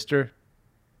my sister.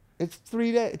 It's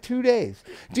 2 days.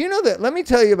 Do you know that? Let me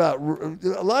tell you about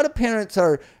a lot of parents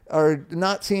are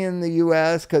not seeing the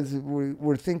U.S. because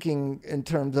we're thinking in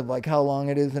terms of like how long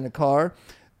it is in a car.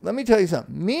 Let me tell you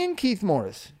something. Me and Keith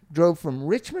Morris drove from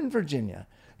Richmond, Virginia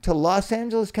to Los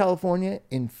Angeles, California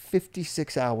in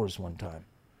 56 hours one time.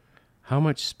 How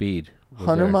much speed? was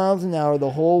 100 there? miles an hour the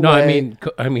whole No, way.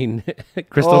 I mean,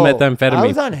 crystal methamphetamine. I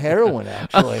was on heroin,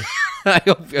 actually. I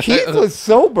hope, Keith was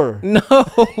sober. no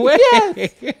way.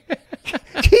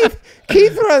 Yes.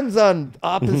 Keith runs on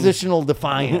oppositional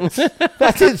defiance.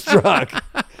 That's his drug.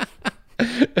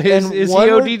 Is he one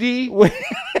ODD?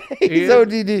 He's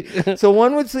ODD. So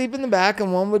one would sleep in the back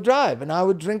and one would drive. And I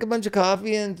would drink a bunch of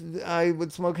coffee and I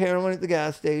would smoke heroin at the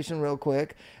gas station real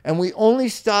quick. And we only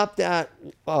stopped at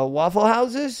Waffle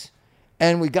Houses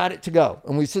and we got it to go.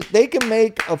 And we said they can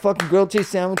make a fucking grilled cheese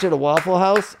sandwich at a Waffle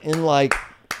House in like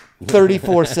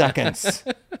 34 seconds.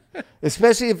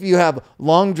 Especially if you have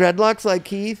long dreadlocks like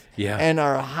Keith and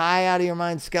are a high out of your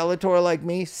mind Skeletor like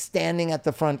me standing at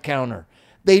the front counter.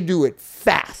 They do it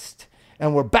fast.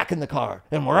 And we're back in the car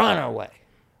and we're on our way.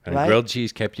 And right? grilled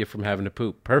cheese kept you from having to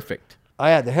poop. Perfect. I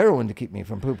had the heroin to keep me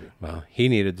from pooping. Well, he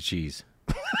needed the cheese.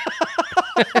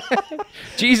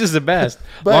 Cheese is the best.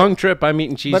 Long trip, I'm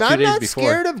eating cheese 2 days before. But I'm not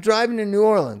scared of driving to New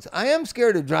Orleans. I am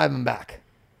scared of driving back.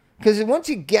 Because once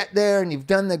you get there and you've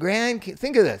done the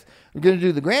think of this. We're going to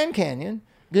do the Grand Canyon.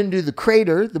 We're going to do the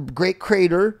crater, the Great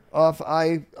Crater off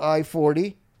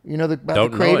I-40. You know about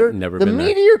Don't the know crater? it. Never the been there.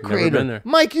 Meteor Never Crater. been there.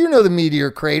 Mike, you know the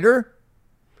Meteor Crater.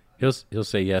 He'll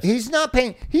say yes. He's not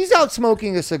paying. He's out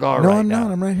smoking a cigar No, right I'm now.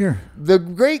 not. I'm right here. The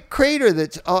Great Crater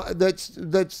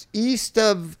that's east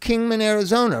of Kingman,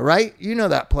 Arizona, right? You know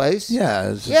that place. Yeah,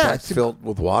 is Yeah, that it's- filled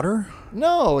with water?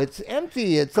 No, it's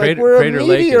empty. It's like Crater- where Crater a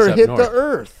Lake is meteor up hit north. the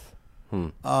Earth.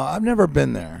 I've never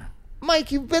been there.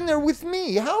 Mike, you've been there with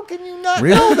me. How can you not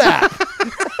Really? know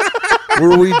that?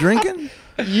 Were we drinking?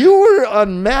 You were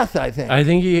on meth, I think. I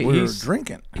think We were he's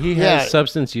drinking. he Yeah. has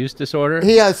substance use disorder.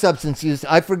 He has substance use.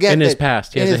 I forget In his that-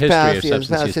 past. He in has a his history past, of he has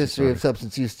substance past use history of disorder.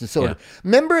 substance use disorder. Yeah.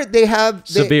 Remember, they have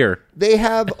Severe. They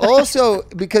have also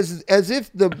because as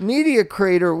if the meteor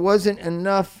crater wasn't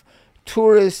enough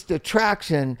tourist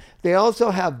attraction, they also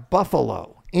have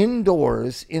buffalo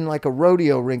indoors in like a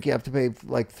rodeo rink. You have to pay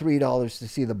like $3 to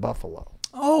see the buffalo.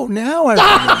 Oh, now I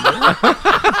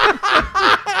remember.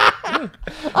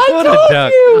 What a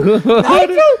duck.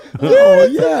 Oh,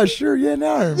 yeah, sure. Yeah,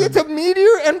 now I remember. It's a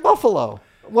meteor and buffalo.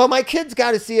 Well, my kids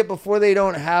got to see it before they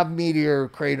don't have meteor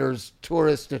craters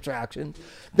tourist attractions.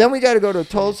 Then we got to go to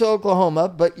Tulsa, Oklahoma.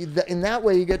 But in that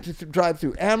way, you get to drive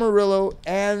through Amarillo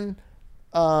and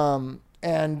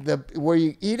where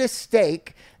you eat a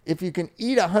steak. If you can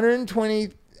eat a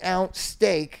 120-ounce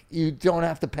steak, you don't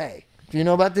have to pay. Do you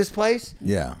know about this place?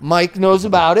 Yeah. Mike knows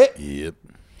about it. Yep.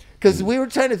 Because we were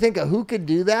trying to think of who could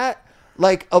do that.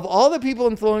 Like, of all the people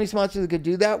in Thelonious Monsters that could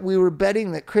do that, we were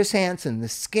betting that Chris Hansen, the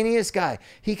skinniest guy,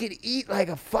 he could eat like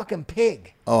a fucking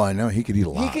pig. Oh, I know. He could eat a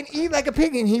lot. He can eat like a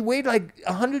pig, and he weighed like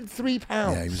 103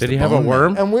 pounds. Yeah, he was Did the he have a bone man.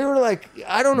 worm? And we were like,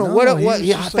 I don't know No, what it he was. was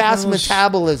Yeah, just like fast one of those-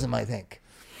 metabolism, I think.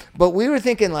 But we were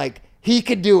thinking like he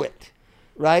could do it,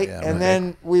 right? Yeah, and right.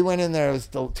 then we went in there. It was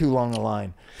still too long a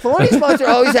line. Thelonious Monster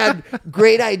always had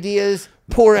great ideas,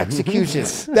 poor execution.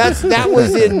 That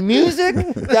was in music,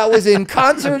 that was in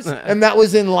concerts, and that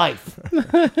was in life.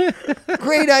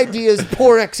 Great ideas,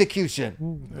 poor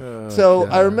execution. So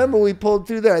I remember we pulled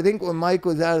through there. I think when Mike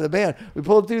was out of the band, we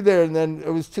pulled through there, and then it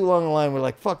was too long a line. We're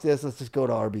like, fuck this, let's just go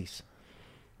to Arby's,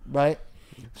 right?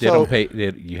 They don't pay.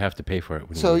 You have to pay for it.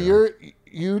 When So you go.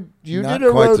 you Not did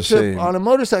a quite road the trip same. on a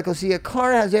motorcycle. See, a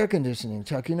car has air conditioning,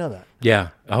 Chuck. You know that. Yeah.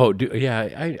 Oh,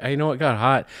 yeah. I know it got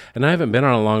hot, and I haven't been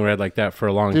on a long ride like that for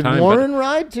a long Did time. Warren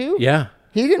ride too? But yeah.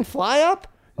 He didn't fly up?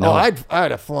 No. Oh,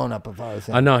 I'd have flown up if I was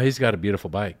him. I know he's got a beautiful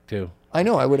bike too. I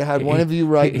know. I would have had one of you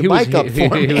ride the He was- bike up for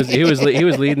me. He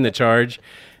was leading the charge,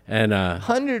 and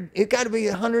 100. It got to be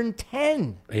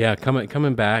 110. yeah,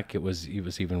 coming back, it was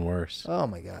even worse. Oh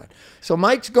my God. So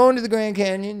Mike's going to the Grand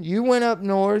Canyon. You went up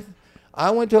north. I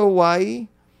went to Hawaii.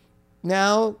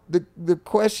 Now the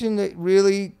question that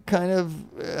really kind of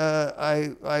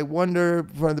I wonder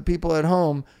for the people at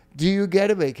home: do you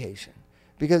get a vacation?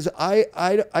 Because I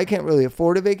can't really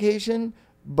afford a vacation,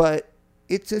 but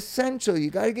it's essential. You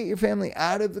got to get your family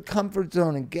out of the comfort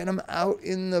zone and get them out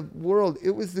in the world.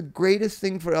 It was the greatest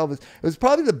thing for Elvis. It was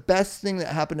probably the best thing that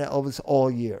happened to Elvis all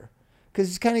year, because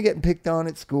he's kind of getting picked on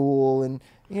at school, and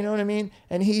you know what I mean.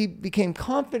 And he became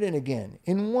confident again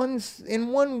in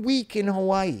one week in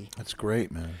Hawaii. That's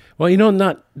great, man. Well,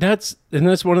 that's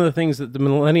one of the things that the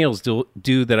millennials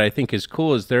do that I think is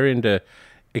cool is they're into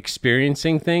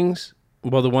experiencing things.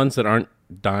 Well, the ones that aren't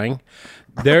dying,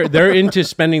 they're into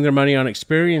spending their money on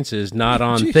experiences, not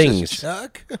on Jesus, things.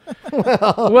 Chuck.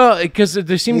 Well, because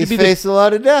there seem He's to be faced a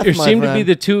lot of death. there my seem to be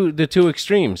friend. the two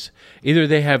extremes. Either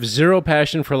they have zero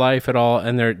passion for life at all,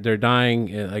 and they're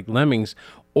dying like lemmings,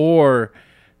 or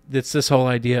it's this whole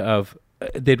idea of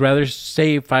they'd rather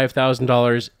save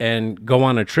 $5,000 and go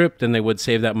on a trip than they would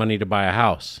save that money to buy a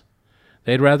house.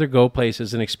 They'd rather go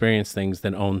places and experience things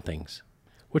than own things,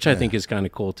 which I think is kind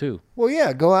of cool too. Well,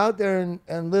 yeah, go out there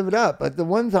and live it up. But the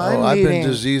ones I'm I've meeting, been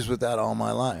diseased with that all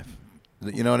my life.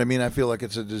 You know what I mean? I feel like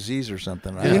it's a disease or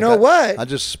something. You know what? I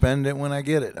just spend it when I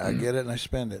get it. I get it and I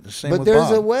spend it. The same but with there's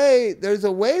Bob. there's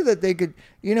a way that they could,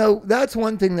 that's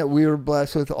one thing that we were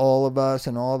blessed with, all of us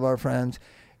and all of our friends,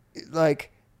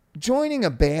 like joining a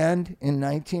band in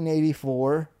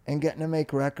 1984 and getting to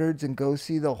make records and go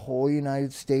see the whole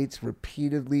United States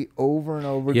repeatedly over and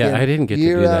over Yeah, again. I didn't get to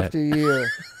year do that. after year.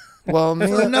 Well,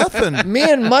 For nothing. me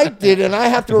and Mike did, and I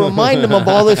have to remind him of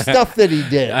all the stuff that he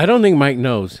did. I don't think Mike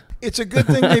knows. It's a good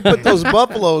thing they put those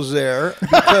buffaloes there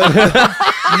because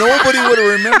nobody would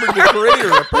have remembered the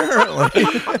crater, apparently.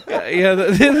 Yeah,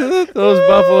 those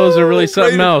buffaloes are really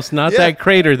something Crater. else, not Yeah. that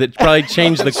crater that probably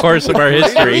changed the course of our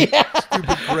history.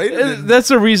 Stupid crater. That's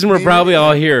the reason we're probably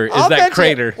all here, is I'll bet that you-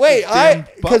 crater. Wait, Damn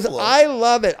because buffalo. I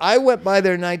love it. I went by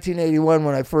there in 1981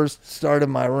 when I first started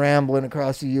my rambling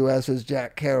across the U.S. as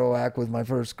Jack Kerouac with my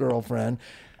first girlfriend,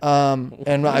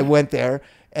 and I went there.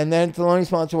 And then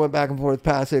Thelonious Monster went back and forth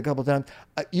past it a couple times.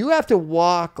 You have to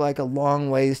walk like a long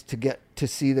ways to get to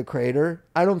see the crater.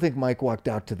 I don't think Mike walked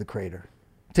out to the crater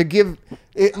to give.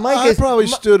 Mike I probably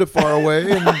stood far away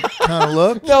and kind of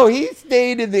looked. No, he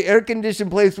stayed in the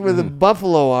air-conditioned place where the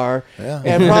buffalo are, Yeah.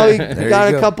 and probably There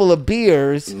got you a go. couple of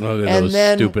beers, Look at and those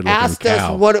then stupid-looking asked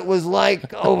cow. us what it was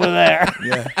like over there.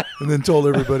 Yeah, and then told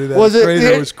everybody that Was it?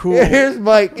 crater was cool. Here's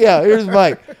Mike. Yeah, here's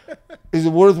Mike. Is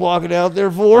it worth walking out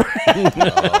there for?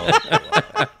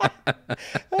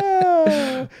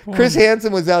 Chris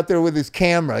Hansen was out there with his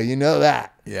camera. You know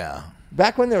that. Yeah.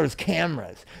 Back when there was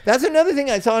cameras. That's another thing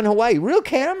I saw in Hawaii. Real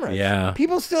cameras. Yeah.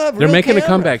 People still have They're real making a cameras.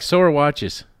 comeback. So are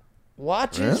watches.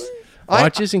 Watches? Really?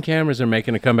 Watches and cameras are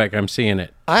making a comeback. I'm seeing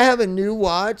it. I have a new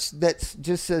watch that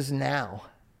just says now.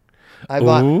 I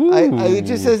bought. It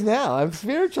just says now. I'm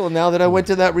spiritual now that I went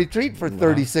to that retreat for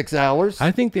 36 hours. I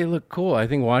think they look cool. I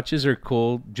think watches are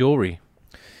cool jewelry.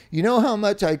 You know how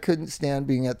much I couldn't stand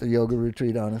being at the yoga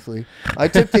retreat, honestly. I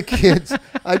took the kids.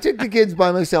 I took the kids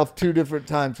by myself 2 different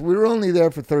times. We were only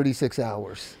there for 36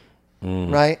 hours,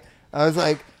 right? I was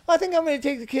like, I think I'm going to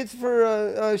take the kids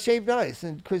for shaved ice,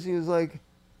 and Chrissy was like,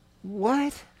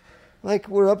 "What?" Like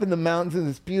we're up in the mountains in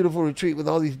this beautiful retreat with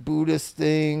all these Buddhist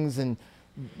things and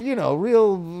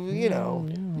real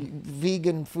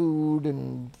vegan food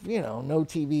and no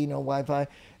TV, no Wi-Fi.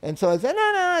 And so I said,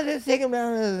 no, just take them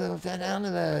down to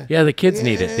the. Yeah, the kids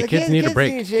need it. The kids need a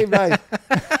break. Need shaved ice.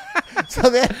 So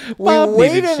then we Bob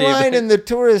wait needed in shaved line ice. in the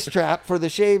tourist trap for the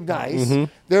shaved ice.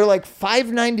 They're like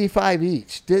 $5.95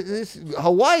 each.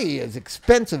 Hawaii is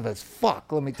expensive as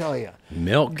fuck. Let me tell you.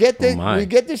 Milk. We my.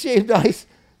 get the shaved ice.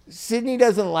 Sydney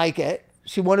doesn't like it.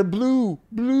 She wanted blue.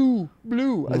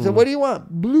 I said, "What do you want?"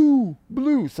 Blue.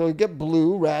 So we get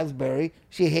blue raspberry.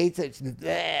 She hates it. She's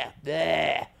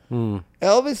bleh.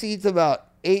 Elvis eats about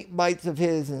 8 bites of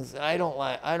his and says, I don't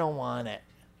want it.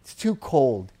 It's too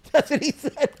cold. That's what he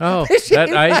said. Oh, The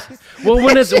shaved that ice. Well,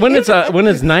 when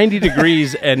it's 90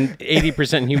 degrees and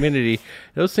 80% humidity,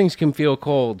 those things can feel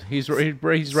cold. He's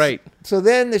right. So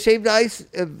then the shaved ice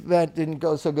event didn't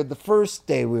go so good the first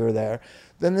day we were there.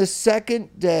 Then the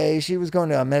second day, she was going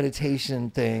to a meditation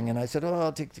thing, and I said,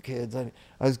 I'll take the kids. I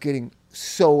was getting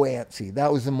so antsy.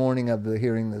 That was the morning of the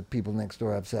hearing the people next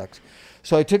door have sex.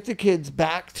 So I took the kids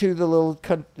back to the little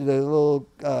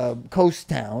coast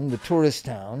town, the tourist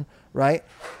town, right?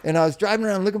 And I was driving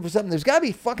around looking for something. There's got to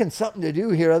be fucking something to do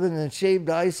here other than shaved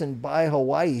ice and buy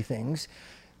Hawaii things.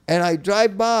 And I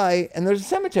drive by, and there's a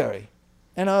cemetery.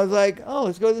 And I was like,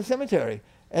 let's go to the cemetery.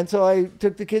 And so I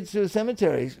took the kids to a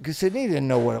cemetery because Sydney didn't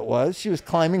know what it was. She was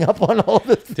climbing up on all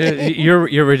the things. Dude,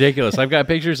 you're ridiculous. I've got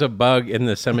pictures of Bug in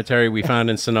the cemetery we found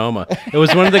in Sonoma. It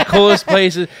was one of the coolest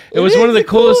places. It was one of the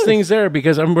coolest things there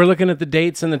because we're looking at the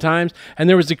dates and the times, and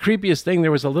there was the creepiest thing.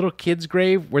 There was a little kid's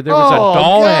grave where there was a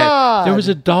doll God. head. There was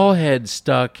a doll head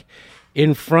stuck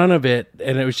in front of it,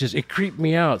 and it creeped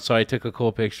me out. So I took a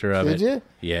cool picture of it. Did you?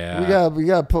 Yeah. You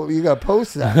got to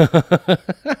post that.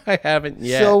 I haven't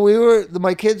yet. So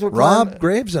my kids were Rob climbing.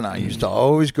 Graves and I used to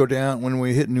always go down when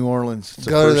we hit New Orleans. It's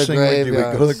Go to first the thing we do. We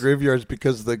go to the graveyards. graveyards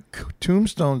because the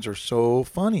tombstones are so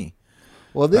funny.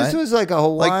 Well, this Right? was like a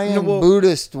Hawaiian well-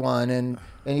 Buddhist one, and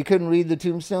you couldn't read the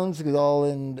tombstones because all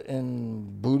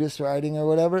in Buddhist writing or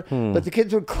whatever. But the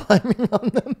kids were climbing on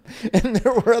them, and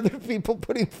there were other people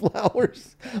putting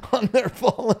flowers on their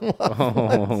fallen loved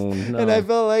ones. no. And I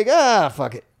felt like,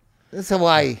 fuck it. It's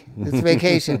Hawaii. It's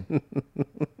vacation.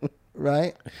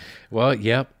 Right? Well,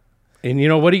 yep. And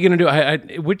what are you going to do?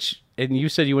 and you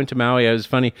said you went to Maui. It was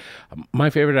funny. My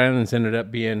favorite islands ended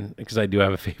up being, because I do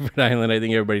have a favorite island. I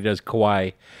think everybody does,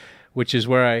 Kauai, which is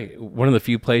where one of the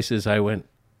few places I went.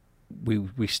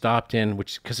 We stopped in,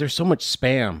 which because there's so much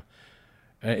spam.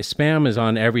 Spam is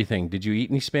on everything. Did you eat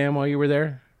any spam while you were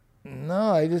there?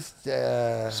 No, I just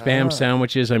Spam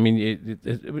sandwiches. I mean,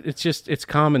 it's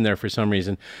common there for some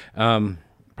reason. Probably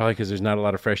because there's not a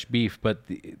lot of fresh beef. But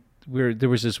there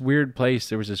was this weird place.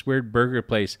 There was this weird burger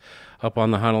place up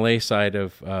on the Hanalei side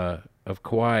of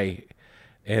Kauai,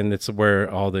 and it's where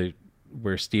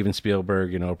Steven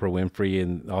Spielberg and Oprah Winfrey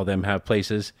and all them have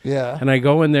places. Yeah. And I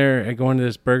go in there, I go into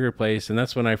this burger place, and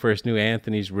that's when I first knew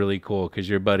Anthony's really cool, because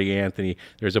your buddy Anthony,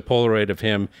 there's a Polaroid of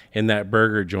him in that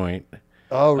burger joint.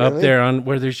 Oh, really? Up there on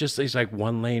where there's just these like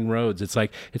 1-lane roads. It's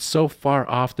like, it's so far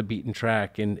off the beaten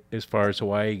track in as far as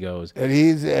Hawaii goes. And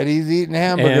he's eating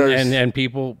hamburgers. And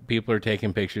people are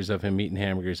taking pictures of him eating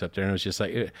hamburgers up there. And it was just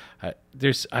like,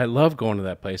 I love going to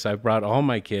that place. I've brought all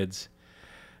my kids.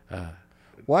 I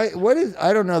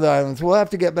don't know the islands. We'll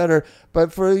have to get better.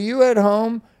 But for you at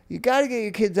home, you got to get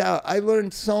your kids out. I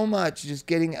learned so much just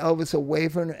getting Elvis away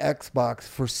from an Xbox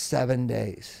for 7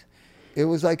 days. It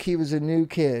was like he was a new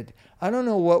kid. I don't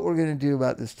know what we're going to do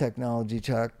about this technology,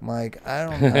 Chuck, Mike. I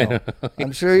don't know.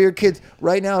 I'm sure your kids,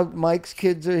 right now, Mike's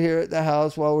kids are here at the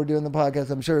house while we're doing the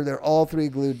podcast. I'm sure they're all three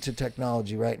glued to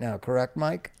technology right now. Correct,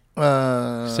 Mike?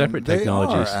 Separate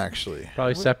technologies. They are, actually.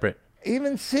 Probably separate.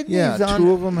 Even Sydney's on.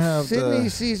 Two of them have. Sydney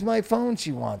sees my phone.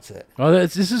 She wants it. Well,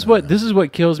 this is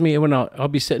what kills me when I'll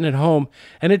be sitting at home,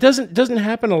 and it doesn't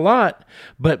happen a lot,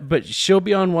 but she'll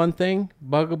be on one thing,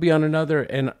 Bug will be on another,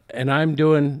 and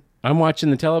I'm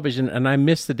watching the television, and I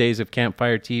miss the days of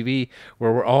campfire TV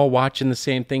where we're all watching the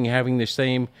same thing, having the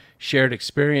same shared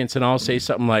experience, and I'll say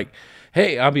something like,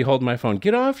 "Hey," I'll be holding my phone,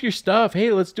 "Get off your stuff.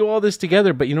 Hey, let's do all this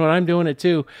together." But you know what? I'm doing it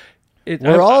too.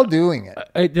 We're all doing it.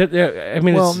 I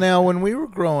mean, well, now when we were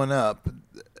growing up,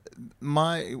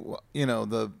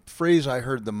 the phrase I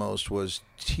heard the most was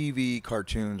TV,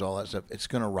 cartoons, all that stuff. It's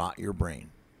going to rot your brain.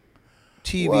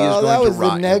 TV is going to rot your brain. Well, that was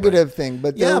the negative thing,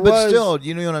 but but still,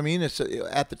 you know what I mean? It's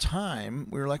at the time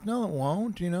we were like, no, it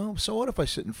won't. So what if I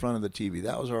sit in front of the TV?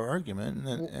 That was our argument,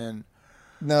 and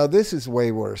no, this is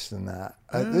way worse than that.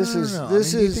 This is.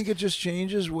 Do you think it just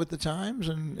changes with the times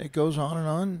and it goes on and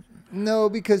on? No,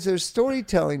 because there's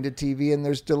storytelling to TV and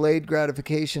there's delayed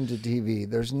gratification to TV.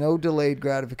 There's no delayed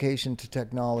gratification to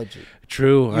technology.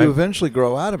 True. You eventually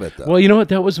grow out of it, though. Well, you know what?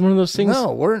 That was one of those things.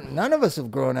 No, none of us have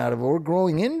grown out of it. We're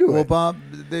growing into it. Well, Bob,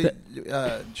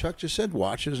 Chuck just said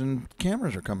watches and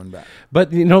cameras are coming back.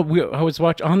 But I was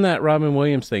watching on that Robin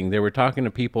Williams thing. They were talking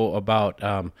to people about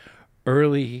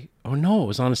early. Oh no, it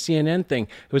was on a CNN thing.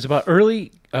 It was about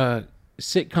early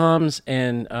sitcoms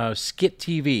and skit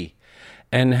TV.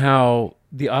 And how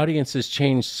the audience has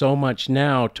changed so much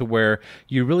now to where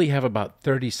you really have about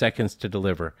 30 seconds to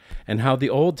deliver. And how the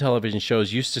old television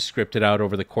shows used to script it out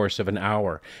over the course of an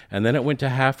hour. And then it went to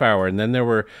half hour. And then there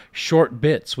were short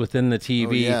bits within the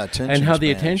TV. And how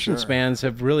the attention spans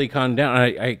have really gone down.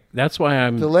 I that's why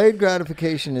I'm... Delayed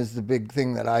gratification is the big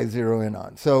thing that I zero in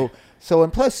on. So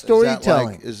and plus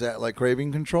storytelling. Is that like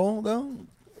craving control, though?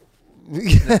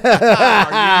 Craving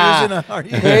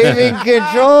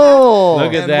control.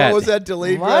 Look at that. What was that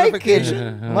delayed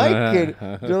gratification?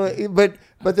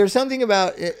 But there's something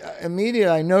about it, immediate.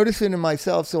 I notice it in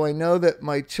myself, so I know that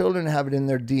my children have it in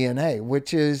their DNA.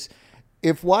 Which is,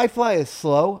 if Wi-Fi is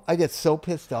slow, I get so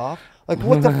pissed off. Like,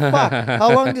 what the fuck?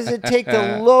 How long does it take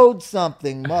to load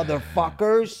something,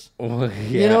 motherfuckers?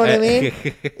 You know what I mean?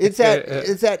 It's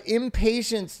that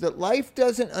impatience that life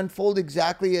doesn't unfold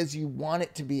exactly as you want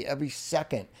it to be every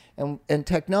second. And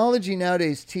technology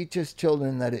nowadays teaches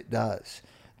children that it does.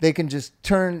 They can just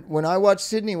turn. When I watch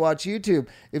Sydney watch YouTube,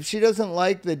 if she doesn't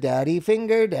like the daddy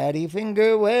finger,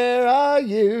 where are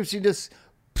you? She just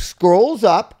scrolls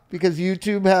up. Because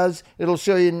YouTube it'll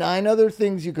show you 9 other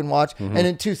things you can watch, and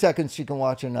in 2 seconds she can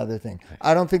watch another thing.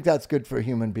 I don't think that's good for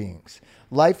human beings.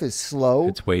 Life is slow.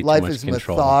 It's way too Life much is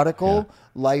control. methodical. Yeah.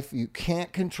 Life you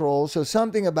can't control. So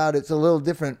something about it's a little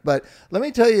different. But let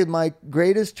me tell you, my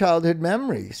greatest childhood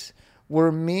memories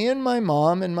were me and my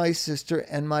mom and my sister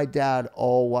and my dad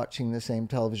all watching the same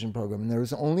television program. And there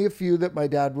was only a few that my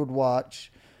dad would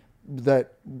watch.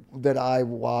 That I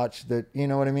watched, that, you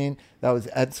know what I mean? That was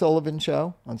Ed Sullivan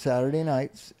Show on Saturday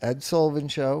nights. Ed Sullivan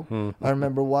Show. I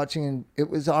remember watching, and it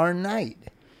was our night,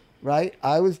 right?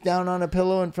 I was down on a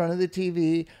pillow in front of the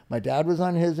TV. My dad was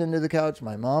on his end of the couch,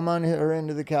 my mom on her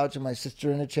end of the couch, and my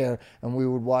sister in a chair, and we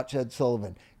would watch Ed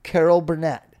Sullivan. Carol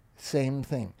Burnett, same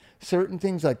thing. Certain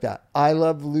things like that. I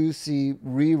Love Lucy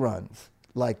reruns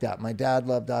like that. My dad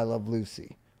loved I Love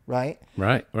Lucy. right?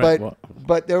 Right.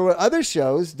 But there were other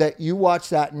shows that you watched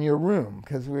that in your room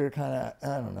because we were kind of,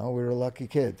 I don't know, we were lucky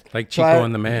kids. Like So Chico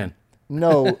and the Man.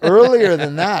 No, earlier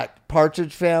than that.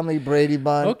 Partridge Family, Brady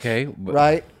Bunch. Okay.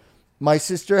 Right? My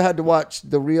sister had to watch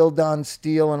The Real Don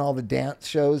Steele and all the dance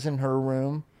shows in her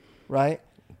room, right?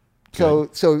 So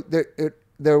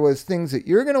there was things that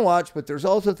you're going to watch, but there's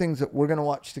also things that we're going to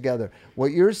watch together.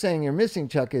 What you're saying you're missing,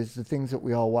 Chuck, is the things that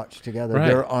we all watch together. Right.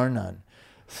 There are none.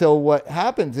 So what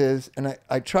happens is, and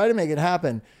I try to make it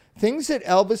happen, things that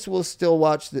Elvis will still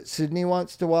watch that Sydney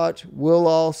wants to watch, we'll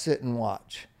all sit and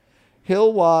watch.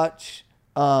 He'll watch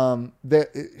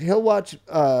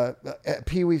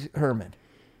Pee Wee Herman.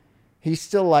 He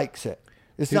still likes it.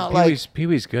 It's not like Pee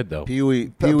Wee's good though.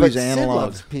 Pee-wee's but Sid analog.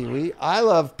 loves Pee Wee. I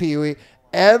love Pee Wee.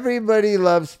 Everybody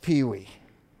loves Pee Wee,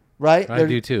 right? I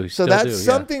do too. So Still that's do, yeah.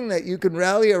 something that you can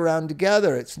rally around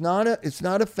together. It's not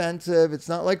offensive. It's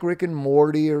not like Rick and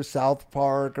Morty or South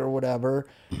Park or whatever.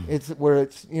 It's where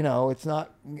it's it's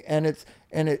not, and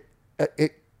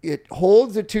it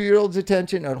holds a 2-year-old's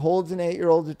attention. It holds an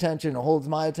 8-year-old's attention. It holds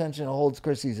my attention. It holds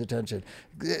Chrissy's attention.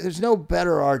 There's no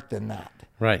better art than that.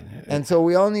 Right. And so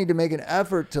we all need to make an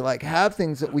effort to like have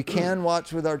things that we can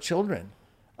watch with our children.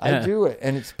 I Yeah. do it,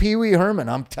 and it's Pee Wee Herman.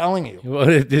 I'm telling you.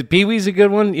 Well, Pee Wee's a good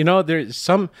one. There's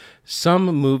some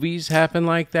movies happen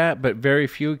like that, but very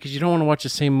few because you don't want to watch the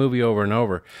same movie over and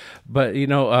over. But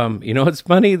it's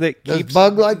funny that Does keeps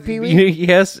Bug like Pee Wee?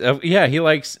 Yes, yeah, he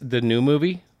likes the new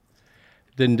movie,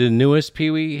 the newest Pee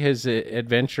Wee, his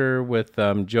adventure with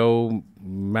Joe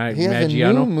He has Maggiano.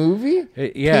 a new movie.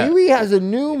 Yeah. Pee Wee has a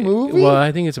new movie. Well,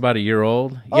 I think it's about a year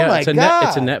old. Oh Yeah, my it's a God.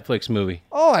 it's a Netflix movie.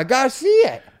 Oh, I gotta see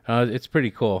it. It's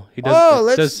pretty cool. He does.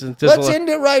 Oh, does let's a lot- end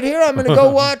it right here. I'm gonna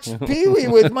go watch Pee Wee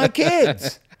with my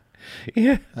kids.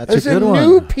 Yeah, That's There's a good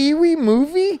new one. Pee Wee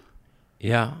movie.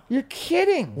 yeah. You're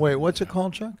kidding. Wait, what's it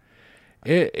called, Chuck?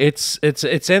 It's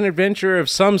an adventure of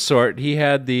some sort. He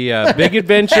had the big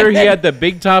adventure, he had the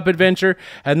big top adventure,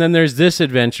 and then there's this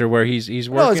adventure where he's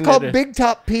working. No, it's called at a- Big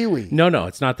Top Pee Wee. No,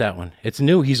 it's not that one. It's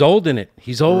new. He's old in it.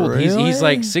 He's old. He's Really?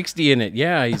 like 60 in it.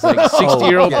 Yeah, he's like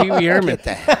 60-year-old Pee Wee Herman. Get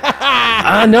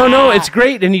that. No, it's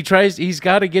great. And he's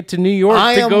got to get to New York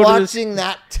I to am go to this. watching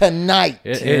that tonight.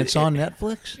 And it's on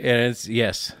Netflix?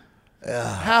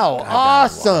 How gotta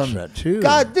awesome. watch that too.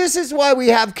 God, this is why we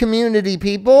have community,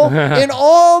 people. In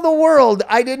all the world,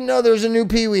 I didn't know there was a new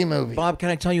Pee Wee movie. Bob, can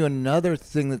I tell you another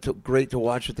thing that's great to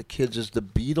watch with the kids is the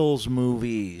Beatles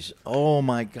movies. Oh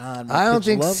my God. my I don't kids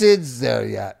think love- Sid's there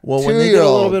yet. Well, when they get a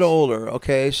little 2-year-olds. bit older,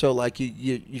 okay, so like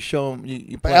you show them,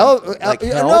 you play like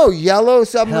no, Yellow Help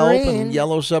Submarine. and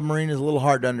Yellow Submarine is a little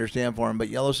hard to understand for them, but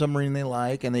Yellow Submarine they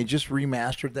like, and they just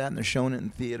remastered that and they're showing it in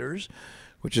theaters,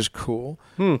 which is cool.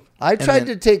 I tried then-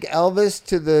 to take Elvis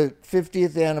to the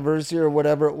 50th anniversary or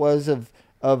whatever it was of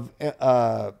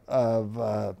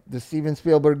the Steven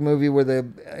Spielberg movie where the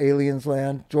aliens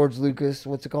land. George Lucas,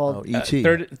 what's it called? Oh, E.T.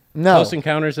 No. Close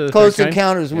Encounters of the Close Third Kind?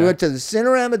 Encounters. We Yeah. went to the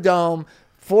Cinerama Dome,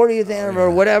 40th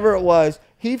anniversary, whatever it was.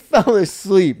 He fell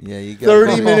asleep. Yeah, you got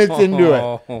 30 minutes into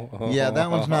it. Yeah, that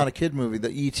one's not a kid movie. The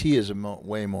E.T. is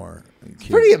way more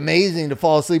kid. Pretty amazing to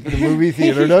fall asleep in a movie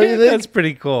theater, don't you think? That's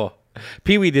pretty cool.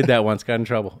 Pee Wee did that once, got in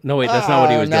trouble. No, wait, that's not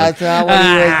what he was doing. That's not what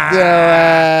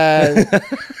he was doing.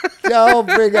 Don't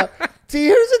bring up. See,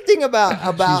 here's the thing about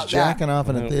She's that. jacking off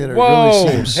in a theater. Whoa! It really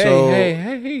seems so.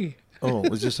 Hey. Oh,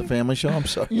 was this a family show? I'm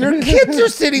sorry. Your kids are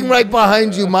sitting right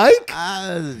behind you, Mike.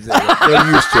 They're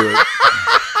used to it.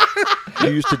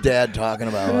 They're used to Dad talking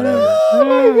about whatever.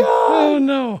 Oh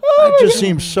no! It just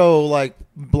seems so like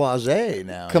blasé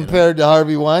now. Compared to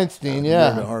Harvey Weinstein,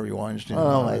 Compared to yeah. Harvey Weinstein.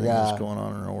 Oh, and my everything that's God. going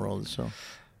on in our world.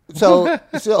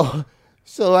 So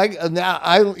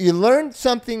You learn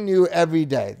something new every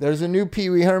day. There's a new Pee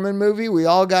Wee Herman movie. We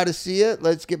all got to see it.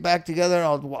 Let's get back together. And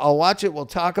I'll watch it. We'll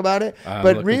talk about it. I'm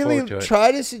But looking really forward to it.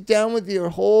 try to sit down with your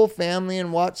whole family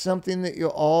and watch something that you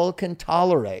all can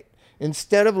tolerate.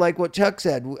 Instead of like what Chuck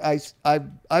said,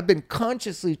 I've been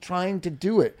consciously trying to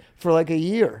do it for like a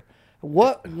year.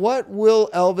 What will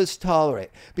Elvis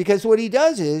tolerate? Because what he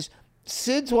does is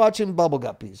Sid's watching Bubble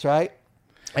Guppies, right?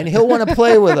 And he'll want to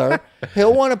play with her.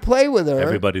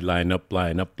 Everybody line up.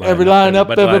 Everybody line up.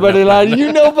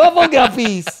 You know Bubble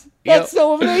Guppies. That's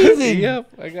so amazing. Yep,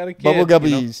 I got a kid. Bubble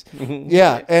Guppies.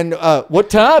 Yeah. And what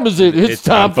time is it? It's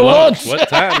time for lunch. What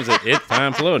time is it? It's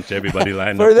time for lunch. Everybody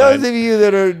line up. For those of you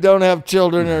that don't have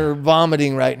children or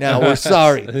vomiting right now, we're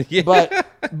sorry. Yeah.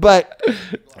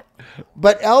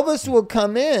 But Elvis will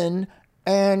come in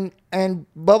and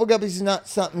Bubble Guppies is not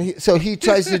something. So he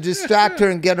tries to distract her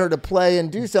and get her to play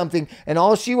and do something, and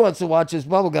all she wants to watch is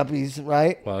Bubble Guppies,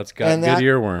 right? Well, it's got And good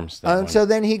earworms. That one. So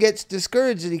then he gets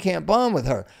discouraged that he can't bond with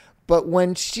her. But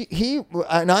when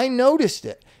and I noticed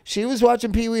it. She was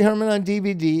watching Pee Wee Herman on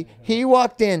DVD. He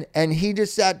walked in and he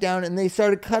just sat down and they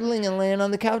started cuddling and laying on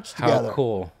the couch together. How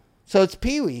cool. So it's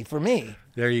Pee Wee for me.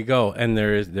 There you go. And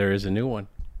there is a new one.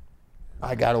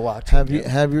 I got to watch Have it.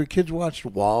 have your kids watched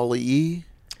Wall-E?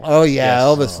 Oh, yeah. Yes.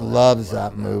 Elvis loves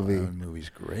that movie. That movie's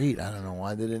great. I don't know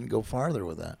why they didn't go farther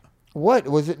with that. What?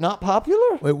 Was it not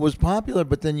popular? It was popular,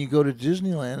 but then you go to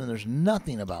Disneyland and there's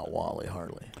nothing about Wall-E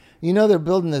hardly. You know, they're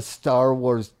building this Star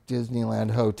Wars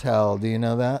Disneyland hotel. Do you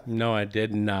know that? No, I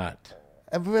did not.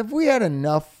 Have we had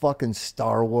enough fucking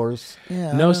Star Wars? Yeah.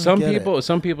 I No, don't some get people it.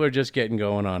 some people are just getting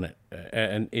going on it,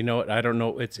 and you know what? I don't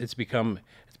know. It's become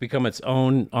its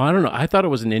own. I don't know. I thought it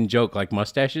was an in joke like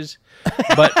mustaches,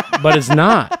 but it's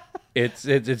not.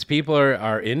 It's people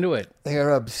are into it. They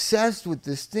are obsessed with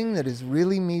this thing that is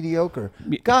really mediocre.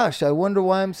 Gosh, I wonder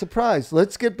why I'm surprised.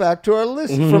 Let's get back to our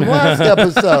list from last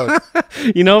episode.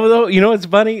 You know though. You know it's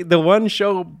funny. The one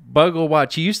show Bug will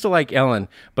watch. He used to like Ellen,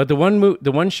 but the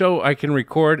one show I can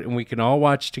record and we can all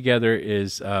watch together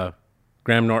is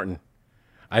Graham Norton.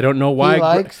 I don't know why. He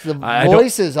likes the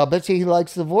voices. I'll bet you he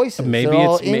likes the voices. Maybe They're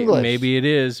all it's English. maybe it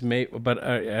is. But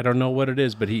I don't know what it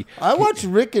is. But I watched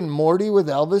Rick and Morty with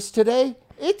Elvis today.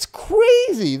 It's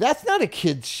crazy. That's not a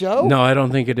kid's show. No, I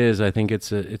don't think it is. I think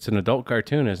it's an adult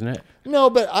cartoon, isn't it? No,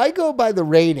 but I go by the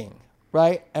rating,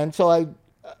 right? And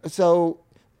so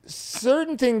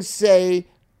certain things say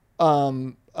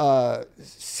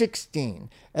 16,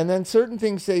 and then certain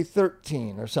things say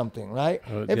 13 or something, right?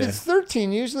 Okay. If it's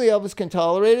 13, usually Elvis can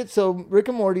tolerate it. So Rick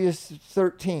and Morty is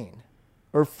 13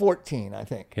 or 14, I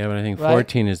think. Yeah, but I think Right?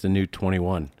 14 is the new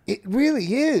 21. It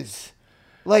really is,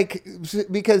 like,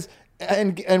 because.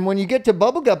 And when you get to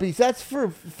Bubble Guppies, that's for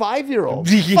 5-year-olds.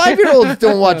 5-year-olds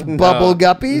don't watch Bubble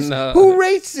Guppies. no. Who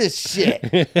rates this shit?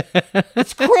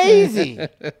 It's crazy.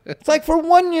 It's like for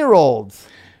 1-year-olds.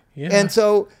 Yeah. And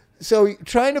so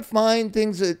trying to find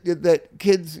things that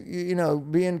kids, you know,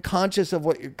 being conscious of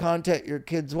what your content your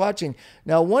kids watching.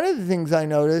 Now, one of the things I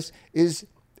notice is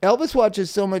Elvis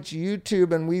watches so much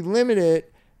YouTube, and we limit it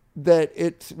that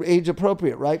it's age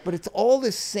appropriate, right? But it's all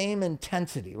the same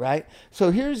intensity, right? So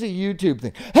here's a YouTube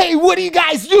thing. Hey, what are you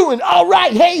guys doing? All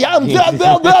right. Hey, I'm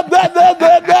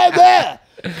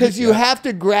because you have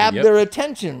to grab Yep. their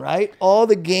attention, right? All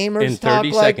the gamers In talk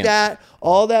 30 like seconds. that,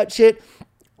 all that shit.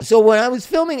 So when I was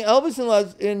filming Elvis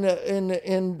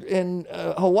in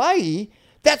Hawaii,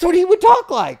 that's what he would talk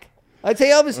like. I'd say,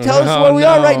 Elvis, tell us Oh, where we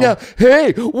are no. right now.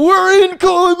 Hey, we're in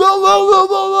blah, blah, blah,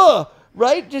 blah.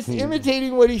 Right? Just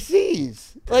imitating what he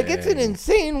sees. Like, it's an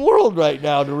insane world right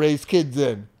now to raise kids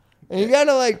in. And you got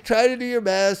to, like, try to do your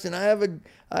best. And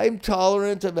I'm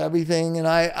tolerant of everything. And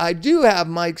I do have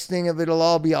Mike's thing of it'll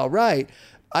all be all right.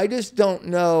 I just don't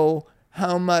know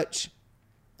how much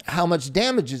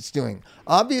damage it's doing.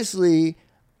 Obviously,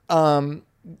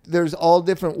 there's all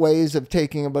different ways of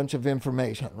taking a bunch of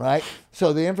information, right?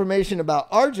 So the information about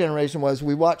our generation was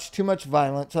we watched too much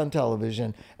violence on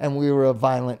television, and we were a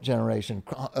violent generation.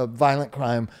 Violent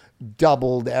crime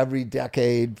doubled every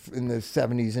decade in the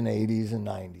 70s and 80s and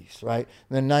 90s, right?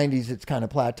 In the 90s, it's kind of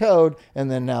plateaued,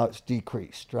 and then now it's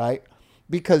decreased, right?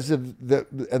 Because of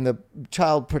the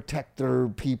child protector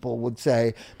people would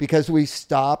say, because we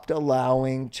stopped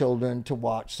allowing children to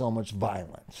watch so much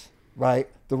violence, right?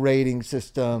 The rating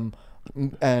system,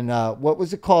 and what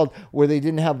was it called, where they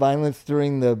didn't have violence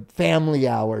during the Family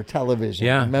Hour television?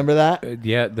 Yeah. Remember that?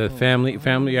 Yeah, the family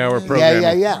hour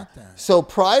program. Yeah. So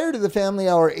prior to the Family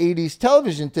Hour 80s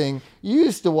television thing, you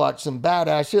used to watch some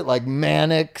badass shit like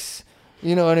Mannix,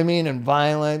 you know what I mean, and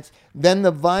violence. Then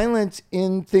the violence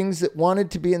in things that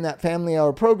wanted to be in that Family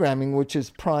Hour programming, which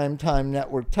is primetime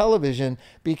network television,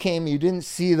 became you didn't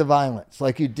see the violence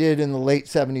like you did in the late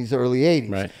 70s, early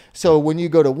 80s. Right. So when you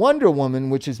go to Wonder Woman,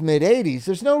 which is mid 80s,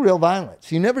 there's no real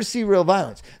violence. You never see real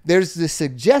violence. There's the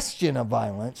suggestion of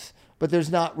violence, but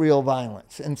there's not real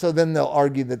violence. And so then they'll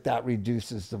argue that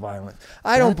reduces the violence.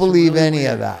 I don't believe really any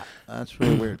weird. of that. That's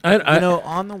really weird. I- You know,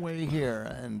 on the way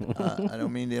here, and I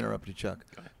don't mean to interrupt you, Chuck,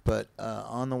 but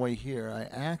on the way here, I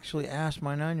actually asked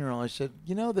my 9-year-old, I said,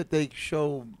 you know that they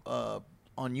show,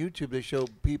 on YouTube, they show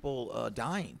people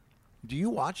dying. Do you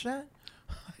watch that?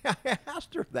 I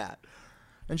asked her that.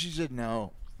 And she said,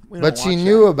 no. We don't But she watch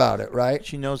knew that." about it, right?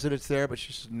 She knows that it's there, but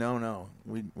she said, no.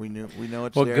 We know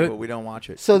it's Well, there, good. but we don't watch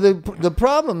it. So the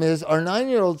problem is, our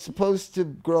 9-year-old's supposed to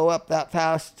grow up that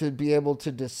fast to be able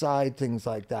to decide things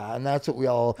like that, and that's what we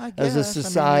all, I as a guess. I mean,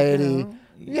 society, you know,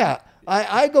 yeah.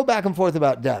 I go back and forth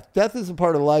about death. Death is a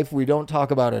part of life we don't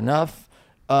talk about enough.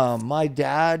 My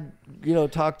dad,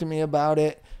 talked to me about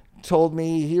it. Told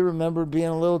me he remembered being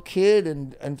a little kid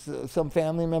and some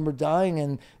family member dying,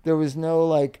 and there was no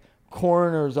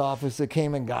coroner's office that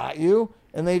came and got you,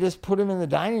 and they just put him in the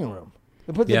dining room.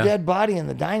 They put the Yeah. dead body in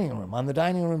the dining room, on the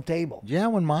dining room table. Yeah,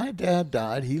 when my dad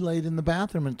died, he laid in the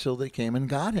bathroom until they came and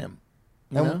got him.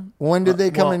 You know? And when did they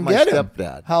come Well, and my get him?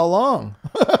 stepdad. How long?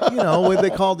 You know, they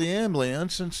called the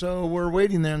ambulance, and so we're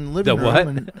waiting there in the living The room. what?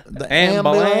 And the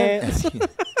Ambulance.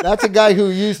 That's a guy who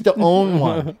used to own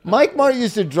one. Mike Marr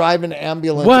used to drive an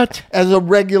ambulance What? as a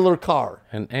regular car.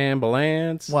 An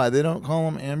ambulance. Why they don't call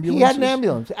them ambulances? He had an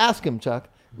ambulance. Ask him, Chuck.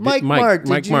 Mike Mike- Marr,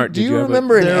 Mike Marr, do did you you have a-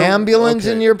 remember an There- ambulance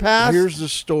okay, in your past? Here's the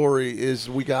story: is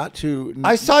we got to.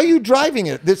 I saw you driving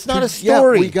it. It's not a Yeah,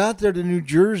 story. we got there to New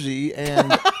Jersey,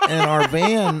 and our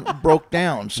van broke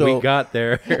down. So we got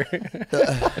there.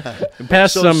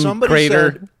 Past so some somebody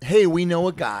crater. said, "Hey, we know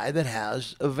a guy that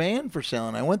has a van for sale."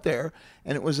 And I went there,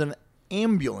 and it was an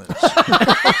ambulance.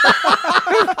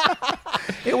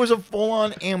 It was a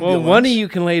full-on ambulance. Well, one of you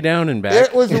can lay down and back.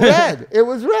 It was red. It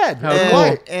was red. How and cool.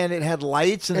 white. And it had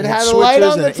lights, and It it, had a switches, light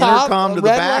on and the an top, intercom a to the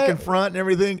red back light. and front and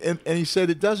everything. And he said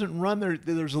it doesn't run.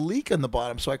 There's a leak on the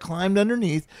bottom. So I climbed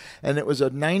underneath, and it was a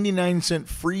 99-cent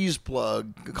freeze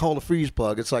plug, called a freeze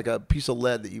plug. It's like a piece of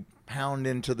lead that you pound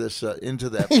into this into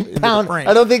the frame.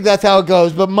 I don't think that's how it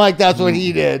goes, but Mike, that's what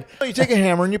he did. You take a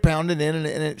hammer and you pound it in, and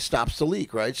it stops the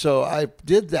leak, right? So I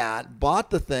did that,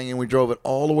 bought the thing, and we drove it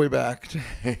all the way back to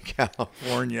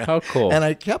California. How cool. And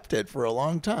I kept it for a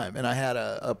long time. And I had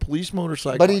a police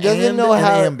motorcycle But he doesn't and know an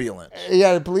how. ambulance. He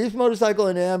had a police motorcycle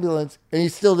and an ambulance, and he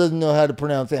still doesn't know how to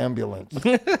pronounce ambulance.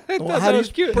 Well, how do you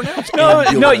cute. pronounce No,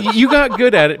 ambulance? you got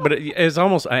good at it, but it's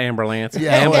almost ambulance.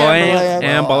 Yeah, ambulance, ambulance.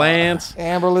 ambulance.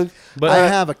 Ambulance. But I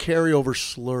have a carryover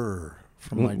slur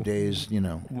from my days, from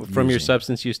your using.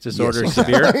 substance use disorder, Yes.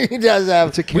 severe. He does have.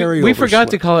 It's a We, carryover. we forgot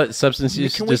slur. to call it substance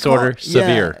use Can we disorder, call it-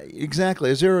 severe. Yeah, exactly.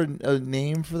 Is there a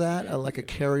name for that? Like a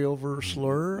carryover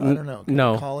slur? I don't know. Can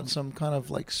no. we call it some kind of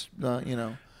like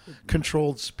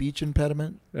controlled speech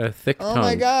impediment? A thick Oh tongue.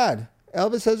 my God.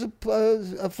 Elvis has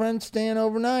a friend staying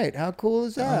overnight. How cool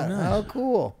is that? nice. How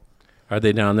cool. Are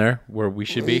they down there where we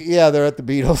should be? Yeah, they're at the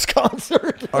Beatles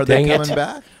concert. Are they Dang it. coming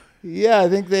back? Yeah, I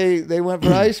think they went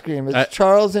for ice cream. It's I-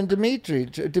 Charles and Dimitri.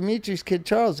 Dimitri's kid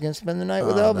Charles is going to spend the night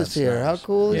with Oh, Elvis that's here. How nice.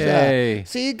 cool is Yay. that?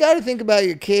 See, you got to think about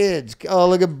your kids. Oh,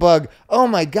 look at Bug. Oh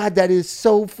my God, that is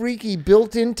so freaky.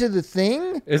 Built into the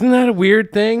thing? Isn't that a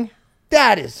weird thing?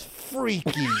 That is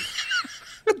freaky.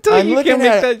 Until you can't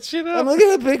make that shit I'm up. looking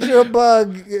at a picture of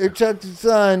Bug, Chuck's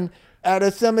son, at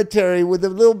a cemetery with a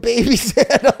little baby's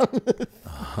head on it.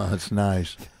 Oh, that's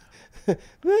nice.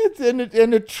 That's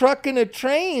in a truck and a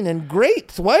train and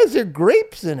grapes. Why is there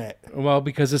grapes in it? Well,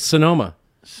 because it's Sonoma.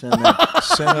 Send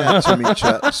that to me,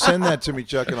 Chuck. Send that to me,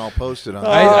 Chuck, and I'll post it on.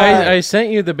 I sent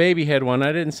you the baby head one.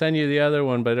 I didn't send you the other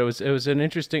one, but it was an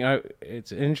interesting.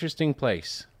 It's an interesting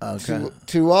place. Okay.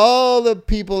 To all the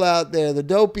people out there, the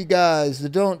dopey guys, the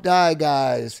don't die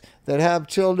guys that have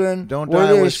children, Don't we're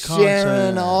die, there Wisconsin.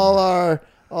 sharing all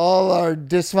our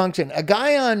dysfunction. A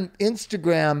guy on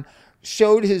Instagram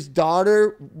showed his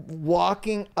daughter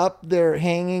walking up their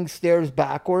hanging stairs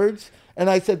backwards. And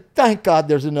I said, thank God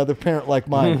there's another parent like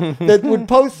mine that would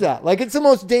post that. Like, it's the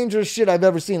most dangerous shit I've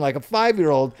ever seen. Like a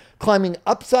 5-year-old climbing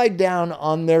upside down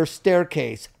on their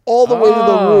staircase all the way to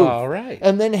the roof. Oh, right.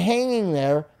 And then hanging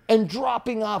there and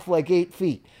dropping off like 8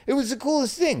 feet. It was the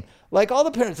coolest thing. Like, all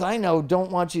the parents I know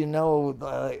don't want you to know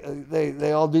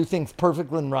they all do things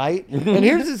perfectly and right. And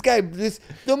here's this guy,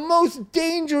 the most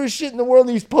dangerous shit in the world,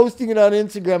 and he's posting it on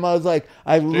Instagram. I was like,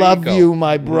 I love go. you,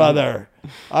 my brother.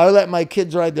 I let my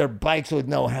kids ride their bikes with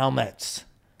no helmets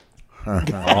All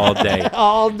day.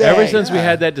 all day. Ever since we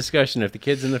had that discussion, if the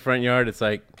kid's in the front yard, it's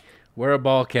like, wear a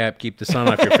ball cap, keep the sun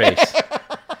off your face.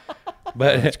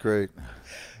 But That's great.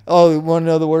 Oh, you want to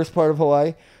know the worst part of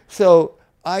Hawaii? So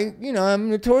I'm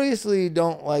notoriously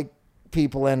don't like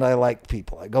people, and I like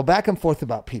people. I go back and forth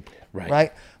about people.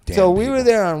 Right. So we were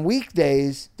there on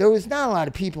weekdays. There was not a lot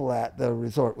of people at the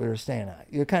resort we were staying at.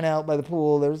 You're kind of out by the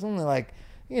pool. There was only like,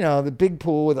 the big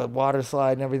pool with a water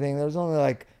slide and everything. There was only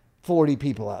like 40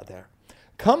 people out there.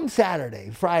 Come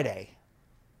Friday,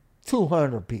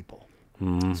 200 people.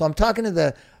 So I'm talking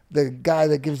to the guy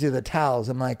that gives you the towels.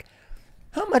 I'm like,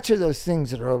 how much are those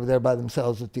things that are over there by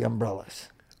themselves with the umbrellas?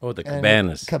 oh, the And-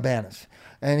 cabanas. Cabanas.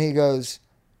 And he goes,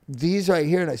 these right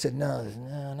here. And I said, no,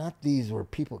 not these where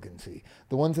people can see.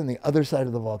 The ones on the other side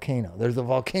of the volcano. There's a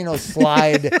volcano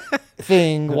slide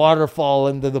thing, waterfall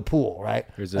into the pool, right?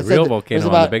 There's a I said, real volcano there's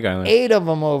on the about Big Island. 8 of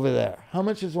them over there. How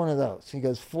much is one of those? He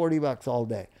goes, $40 all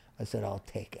day. I said, I'll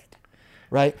take it.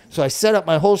 Right? So I set up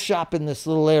my whole shop in this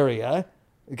little area.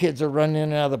 The kids are running in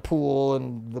and out of the pool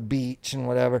and the beach and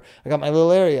whatever. I got my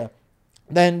little area.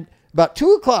 Then about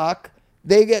 2:00,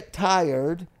 they get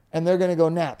tired and they're going to go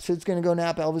nap. Sid's going to go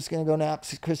nap. Elvis is going to go nap.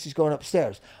 Christy's going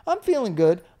upstairs. I'm feeling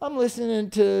good. I'm listening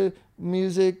to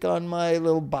music on my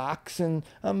little box, and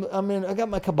I got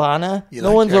my cabana. You No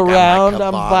like, one's I got my around.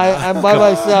 cabana. I'm by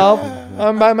myself.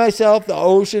 I'm by myself. The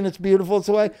ocean, it's beautiful. It's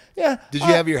away. Yeah. Did you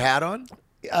have your hat on?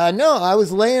 No, I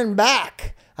was laying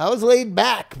back. I was laid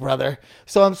back, brother.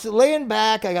 So I'm laying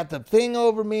back. I got the thing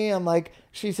over me. I'm like,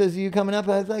 she says, "Are you coming up?"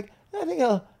 I was like, I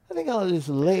think I'll just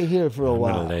lay here for a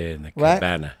while. gonna lay in the Right?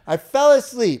 cabana. I fell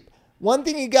asleep. One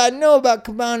thing you gotta know about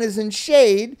cabanas and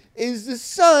shade is the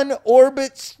sun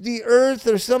orbits the earth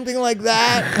or something like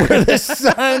that, where the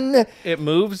sun, It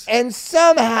moves. and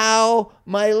somehow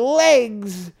my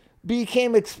legs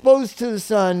became exposed to the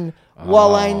sun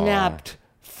while I napped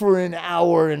for an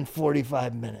hour and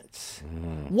 45 minutes.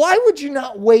 Why would you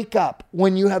not wake up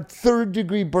when you have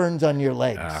 3rd-degree burns on your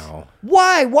legs? Ow.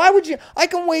 Why? Why would you? I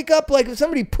can wake up like if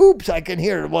somebody poops, I can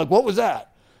hear it. Like, what was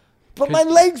that? But my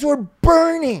legs were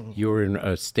burning You were in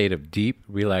a state of deep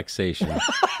relaxation.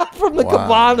 from the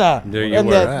cabana There you and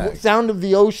were. the Right. sound of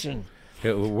the ocean.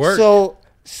 It worked.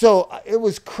 So it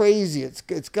was crazy. It's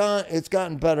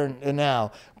gotten better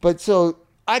now. But so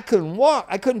I couldn't walk.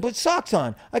 I couldn't put socks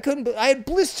on. I had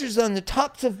blisters on the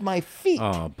tops of my feet.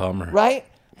 Oh, bummer. Right?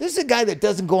 This is a guy that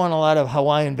doesn't go on a lot of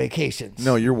Hawaiian vacations.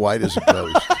 No, you're white as a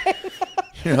ghost.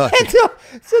 You're like, And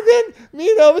so then me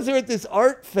and Elvis are at this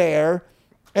art fair,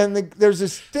 and there's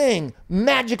this thing,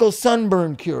 magical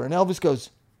sunburn cure. And Elvis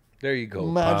goes, There you go.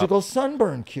 magical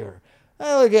sunburn cure.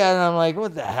 I look at it and I'm like,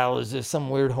 what the hell is this? Some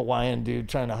weird Hawaiian dude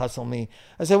trying to hustle me.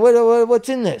 I said, what's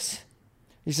in this?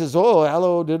 He says, oh,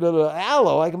 aloe,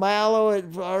 aloe. I can buy aloe at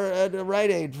Rite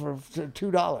Aid for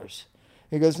 $2.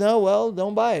 He goes, no, well,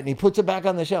 don't buy it. And he puts it back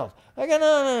on the shelf. I go,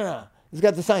 no. He's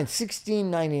got the sign,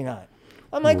 $16.99.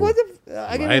 I'm like, what the?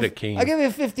 I give Lidocaine. you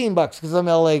 $15 because I'm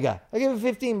an LA guy. I give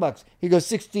him $15. He goes,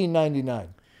 $16.99.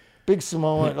 Big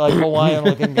Samoan, like Hawaiian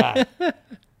looking guy.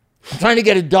 I'm trying to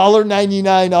get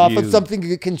 $1.99 off of You something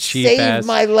that can cheap save ass.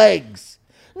 my legs.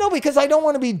 No, because I don't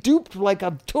want to be duped like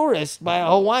a tourist by a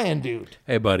Hawaiian dude.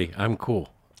 Hey, buddy, I'm cool.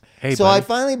 Hey, So buddy. I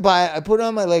finally I put it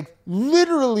on my leg.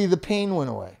 Literally, the pain went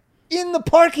away in the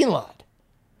parking lot.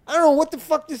 I don't know what the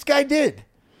fuck this guy did.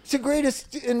 It's the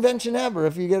greatest invention ever.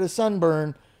 If you get a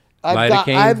sunburn,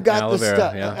 Lidocaine, I've got aloe the vera,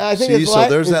 stuff. yeah. I think see, it's so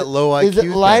there's is that it- low IQ Is it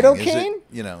thing. lidocaine?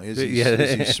 Is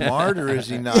Yeah. he smart or is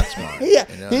he not smart? Yeah,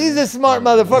 You know? he's a smart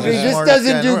motherfucker. He's He the just smartest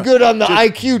doesn't guy in do the good on the world.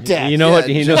 IQ test. You know what?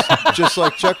 He knows. Just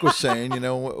like Chuck was saying, He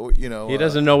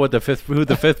doesn't know what who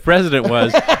the fifth president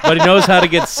was, but he knows how to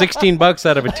get $16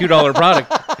 out of a $2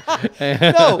 product.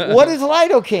 No, what is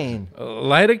lidocaine?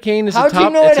 Lidocaine is How'd a top. you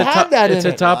know it's it a had that It's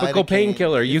in a it? topical Lidocaine,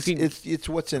 painkiller. You it's, can it's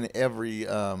what's in every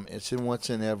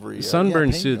Sunburn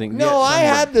painkiller. soothing. No, Yeah, I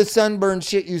sunburn. had the sunburn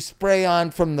shit you spray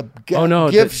on from the Oh, no,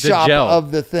 gift the shop gel.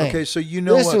 of the thing. Okay, so you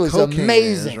know this what was cocaine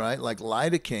amazing. is, right? Like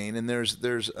lidocaine, and there's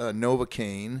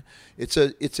Novocaine. It's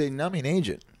a numbing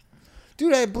agent.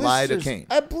 Dude, I had blisters. Lidocaine.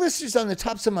 I had blisters on the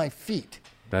tops of my feet.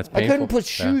 That's I painful. couldn't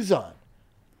put Yeah. shoes on.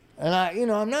 And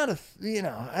I'm not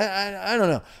I don't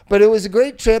know. But it was a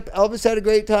great trip. Elvis had a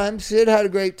great time. Sid had a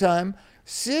great time.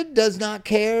 Sid does not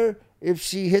care if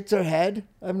she hits her head.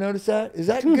 I've noticed that. Is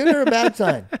that good or a bad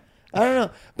sign? I don't know.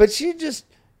 But she'll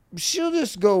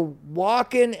just go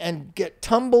walking and get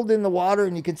tumbled in the water,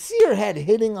 and you can see her head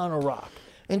hitting on a rock.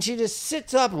 And she just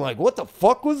sits up and like, what the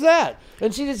fuck was that?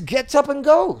 And she just gets up and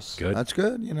goes. Good. That's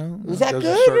good. Is that Doesn't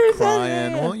good start or is that-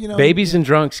 crying. yeah. Well, Babies and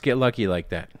drunks get lucky like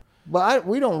that. But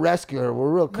we don't rescue her.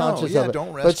 We're real conscious yeah, of it.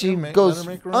 don't But rescue she her. Let goes her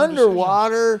make her own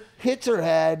underwater, hits her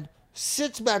head,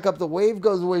 sits back up. The wave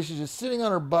goes away. She's just sitting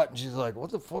on her butt, and she's like,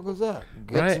 "What the fuck was that?"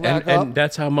 Gets Right, back and up.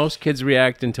 that's how most kids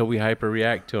react until we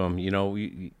hyper-react to them.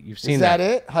 You've seen Is that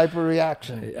it?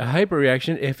 Hyperreaction. A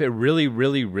hyper-reaction, if it really,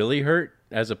 really, really hurt,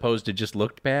 as opposed to just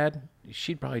looked bad,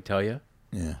 she'd probably tell you.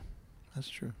 Yeah, that's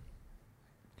true.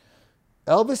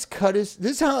 Elvis cut his.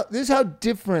 This is how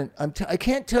different. I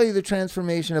can't tell you the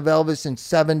transformation of Elvis in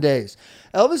 7 days.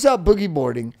 Elvis out boogie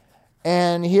boarding,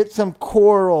 and he hit some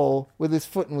coral with his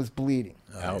foot and was bleeding.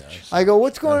 Ouch. I go,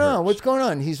 what's going on? What's going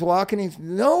on? He's walking.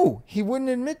 No, he wouldn't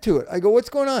admit to it. I go, what's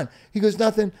going on? He goes,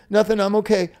 nothing. I'm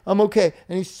okay.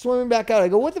 And he's swimming back out. I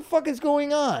go, what the fuck is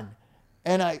going on?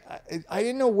 And I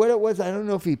didn't know what it was. I don't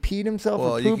know if he peed himself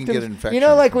Well, or you pooped can get him. infection You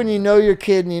know, like from when you know your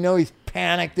kid and you know he's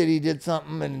panicked that he did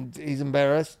something and he's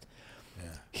embarrassed. Yeah.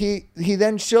 He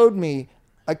then showed me.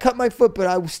 I cut my foot, but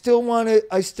I still want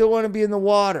to be in the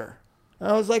water. And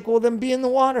I was like, well, then be in the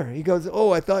water. He goes,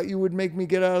 oh, I thought you would make me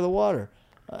get out of the water.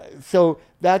 So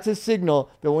that's a signal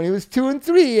that when he was 2 and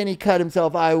 3 and he cut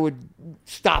himself, I would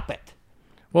stop it.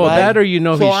 Well, Right? that or So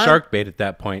he's I'm- shark bait at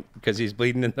that point because he's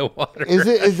bleeding in the water.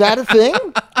 Is that a thing?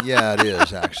 Yeah, it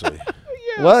is actually.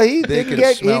 Well, he They didn't can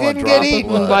get smell a get drop of eaten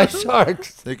blood. by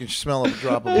sharks. They can smell a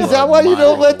drop of blood. Is that why you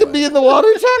don't let them miles be in the water,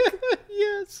 Chuck?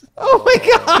 Yes. Oh my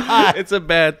God! It's a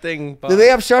bad thing. Bob. Do they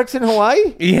have sharks in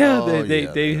Hawaii? Yeah, Oh, they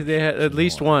yeah, they had at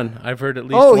least one. I've heard at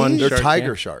least Oh, one. he's- They're shark, tiger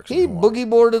yeah. sharks. He in Hawaii. boogie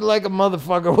boarded like a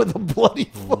motherfucker with a bloody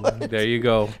foot. There you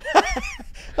go.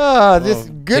 This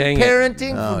good dang it.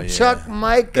 parenting Oh, from yeah. Chuck,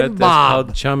 Mike, That's and Bob.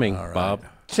 called chumming, Bob.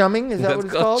 Chumming, is that That's what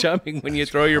it's called called? chumming when you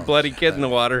throw your bloody kid in the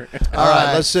water. All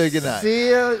right, let's say goodnight. See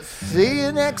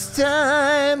you next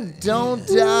time. Don't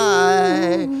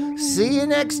die. See you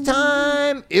next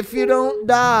time if you don't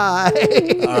die.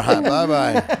 All right,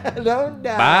 bye-bye. Don't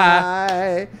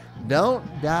die.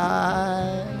 Don't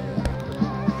die.